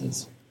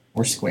houses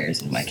or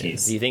squares in my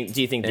case. Do you think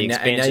the And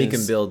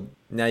expansion?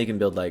 now you can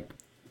build like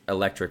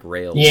electric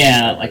rails.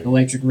 Yeah, like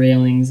electric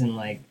railings, and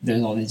like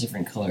there's all these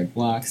different colored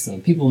blocks. So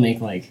people make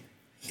like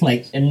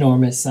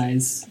enormous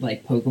size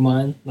like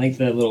Pokemon, like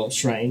the little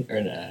shrine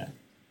or the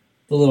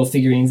little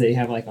figurines that you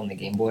have like on the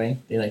Game Boy.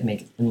 They like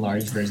make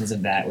enlarged versions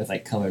of that with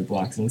like colored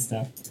blocks and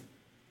stuff.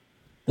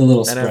 The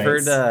little And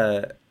sprites.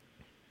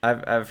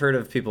 I've heard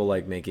of people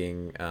like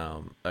making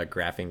a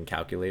graphing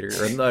calculator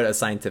or not a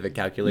scientific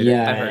calculator.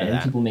 yeah, I've heard of and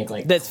that. people make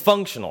like That's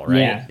functional,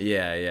 right?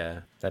 Yeah.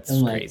 Yeah. That's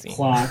and like crazy.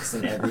 clocks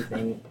and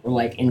everything, or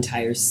like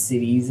entire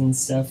cities and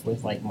stuff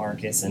with like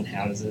markets and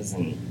houses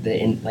and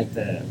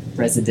the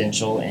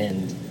residential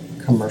and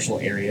commercial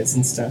areas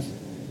and stuff.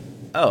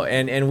 Oh,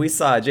 and we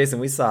saw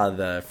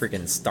the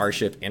freaking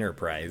Starship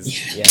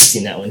Enterprise. Yeah, I've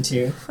seen that one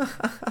too.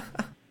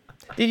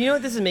 Dude, you know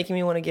what this is making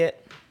me want to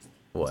get?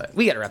 What?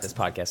 We got to wrap this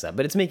podcast up,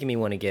 but it's making me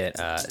want to get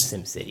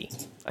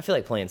SimCity. I feel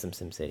like playing some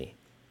SimCity.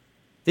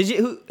 Did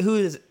you?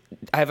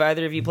 Have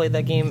either of you played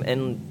that game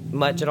and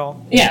much at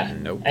all? Yeah,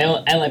 Nope.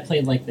 I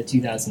played like the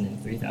 2000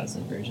 and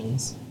 3000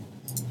 versions.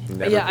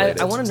 Never Yeah,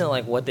 played I it. want to know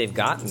like what they've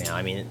got now.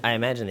 I mean, I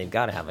imagine they've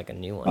got to have like a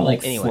new one. Or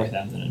like Anyway,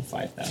 4000 and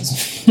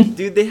 5000.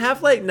 Dude, they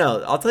have like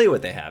no. I'll tell you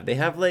what they have. They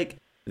have like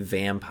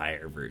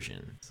vampire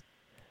versions.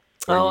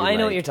 Where oh, you, I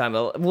know what like- you're talking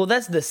about. Well,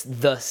 that's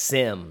the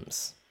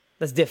Sims.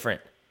 That's different.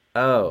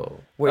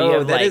 Oh, Where you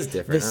have that like is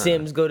different. the huh?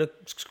 Sims go to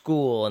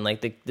school and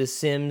like the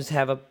Sims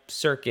have a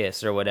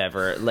circus or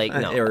whatever. Like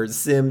no, or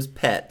Sims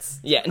pets.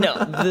 yeah, no.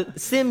 The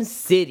Sim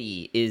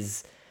City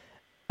is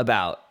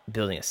about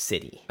building a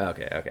city.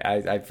 Okay.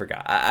 I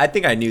forgot. I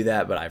think I knew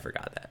that, but I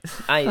forgot that.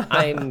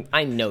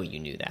 I know you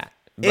knew that.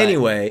 But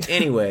Anyway,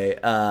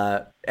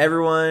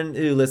 everyone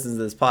who listens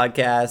to this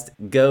podcast,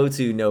 go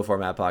to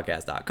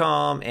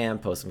noformatpodcast.com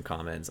and post some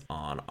comments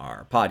on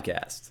our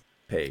podcast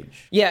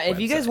page. yeah, if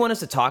you guys website. want us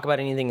to talk about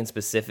anything in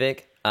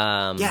specific,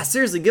 Yeah,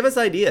 seriously, give us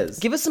ideas.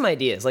 give us some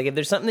ideas. Like if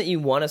there's something that you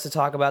want us to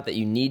talk about that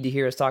you need to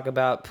hear us talk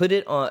about, put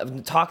it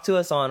on. Talk to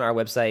us on our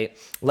website.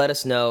 Let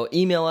us know.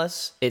 Email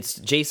us. It's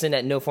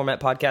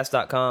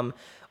jason@noformatpodcast.com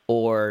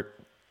or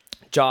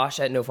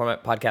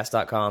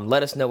josh@noformatpodcast.com.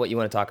 Let us know what you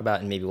want to talk about,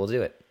 and maybe we'll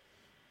do it.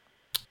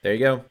 There you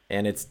go.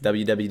 And it's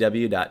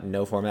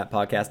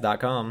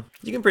www.noformatpodcast.com.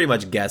 You can pretty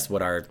much guess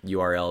what our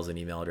URLs and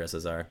email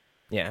addresses are.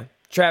 Yeah.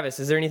 Travis,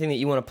 is there anything that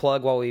you want to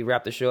plug while we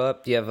wrap the show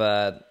up? Do you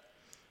have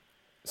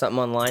something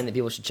online that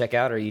people should check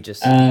out, or are you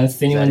just...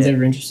 If anyone's it?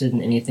 ever interested in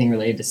anything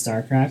related to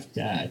StarCraft,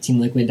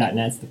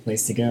 TeamLiquid.net's the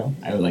place to go.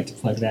 I would like to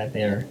plug that.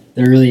 They're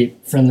a really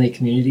friendly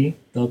community.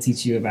 They'll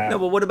teach you about... No,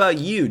 but what about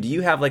you? Do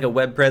you have like a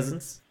web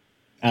presence?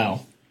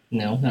 Oh,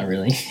 no, not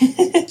really.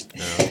 Oh,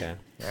 okay.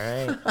 All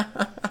right.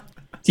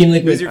 Team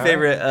Liquid. Who's your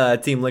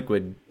favorite Team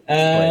Liquid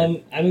player?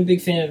 I'm a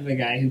big fan of a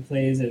guy who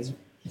plays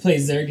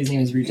Zerg. His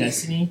name is Root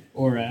Destiny,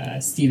 or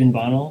Stephen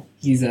Bonnell.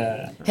 He's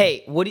a.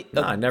 Hey,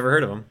 No, I never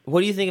heard of him.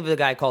 what do you think of the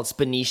guy called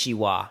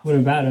Spanishiwa? What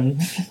about him?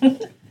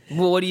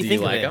 Well, what do you Do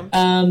think you like of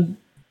him?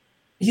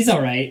 He's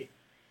all right.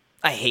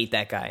 I hate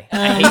that guy.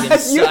 I hate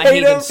him. I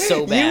hate him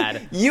so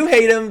bad. You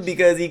hate him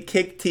because he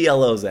kicked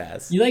TLO's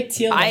ass. You like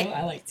TLO? I-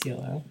 I like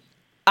TLO.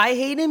 I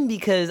hate him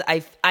because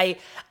I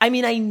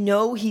mean I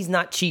know he's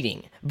not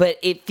cheating, but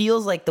it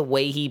feels like the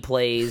way he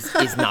plays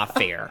is not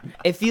fair.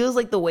 It feels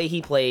like the way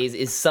he plays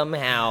is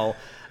somehow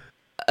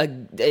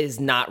is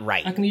not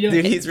right. How come you don't?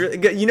 Dude, he's really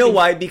good. You know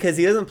why? Because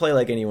he doesn't play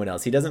like anyone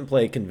else. He doesn't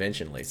play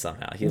conventionally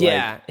somehow.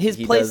 His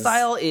play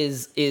style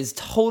is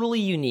totally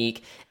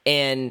unique,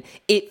 and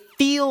it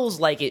feels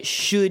like it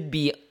should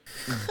be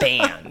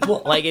banned.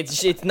 Like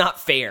it's not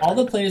fair. All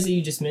the players that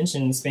you just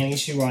mentioned,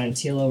 Spanish Shuwa and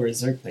TLO, or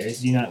Zerg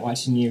players, do you not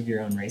watch any of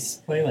your own race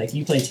play? Like,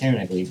 you play Terran,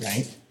 I believe,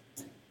 right?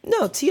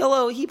 No,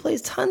 TLO, he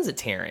plays tons of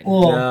Terran.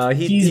 Well, No,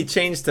 he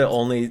changed to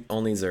only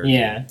Zerg.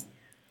 Yeah.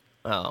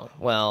 Oh,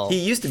 well. He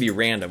used to be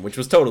random, which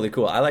was totally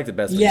cool. I liked it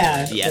best.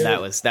 Yeah. Yeah,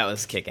 that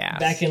was kick ass.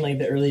 Back in, like,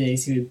 the early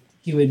days,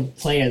 he would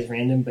play as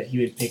random, but he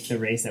would pick the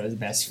race that was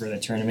best for the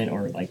tournament,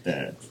 or, like,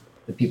 the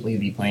people he'd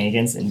be playing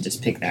against, and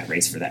just pick that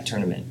race for that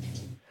tournament.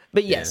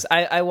 But yes,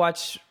 I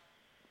watch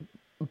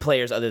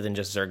players other than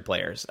just Zerg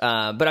players.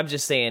 But I'm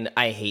just saying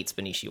I hate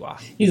Spanishiwa.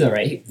 He's all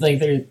right.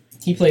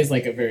 He plays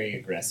like a very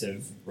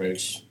aggressive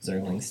Roach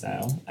Zergling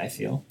style, I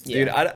feel. Dude, Yeah.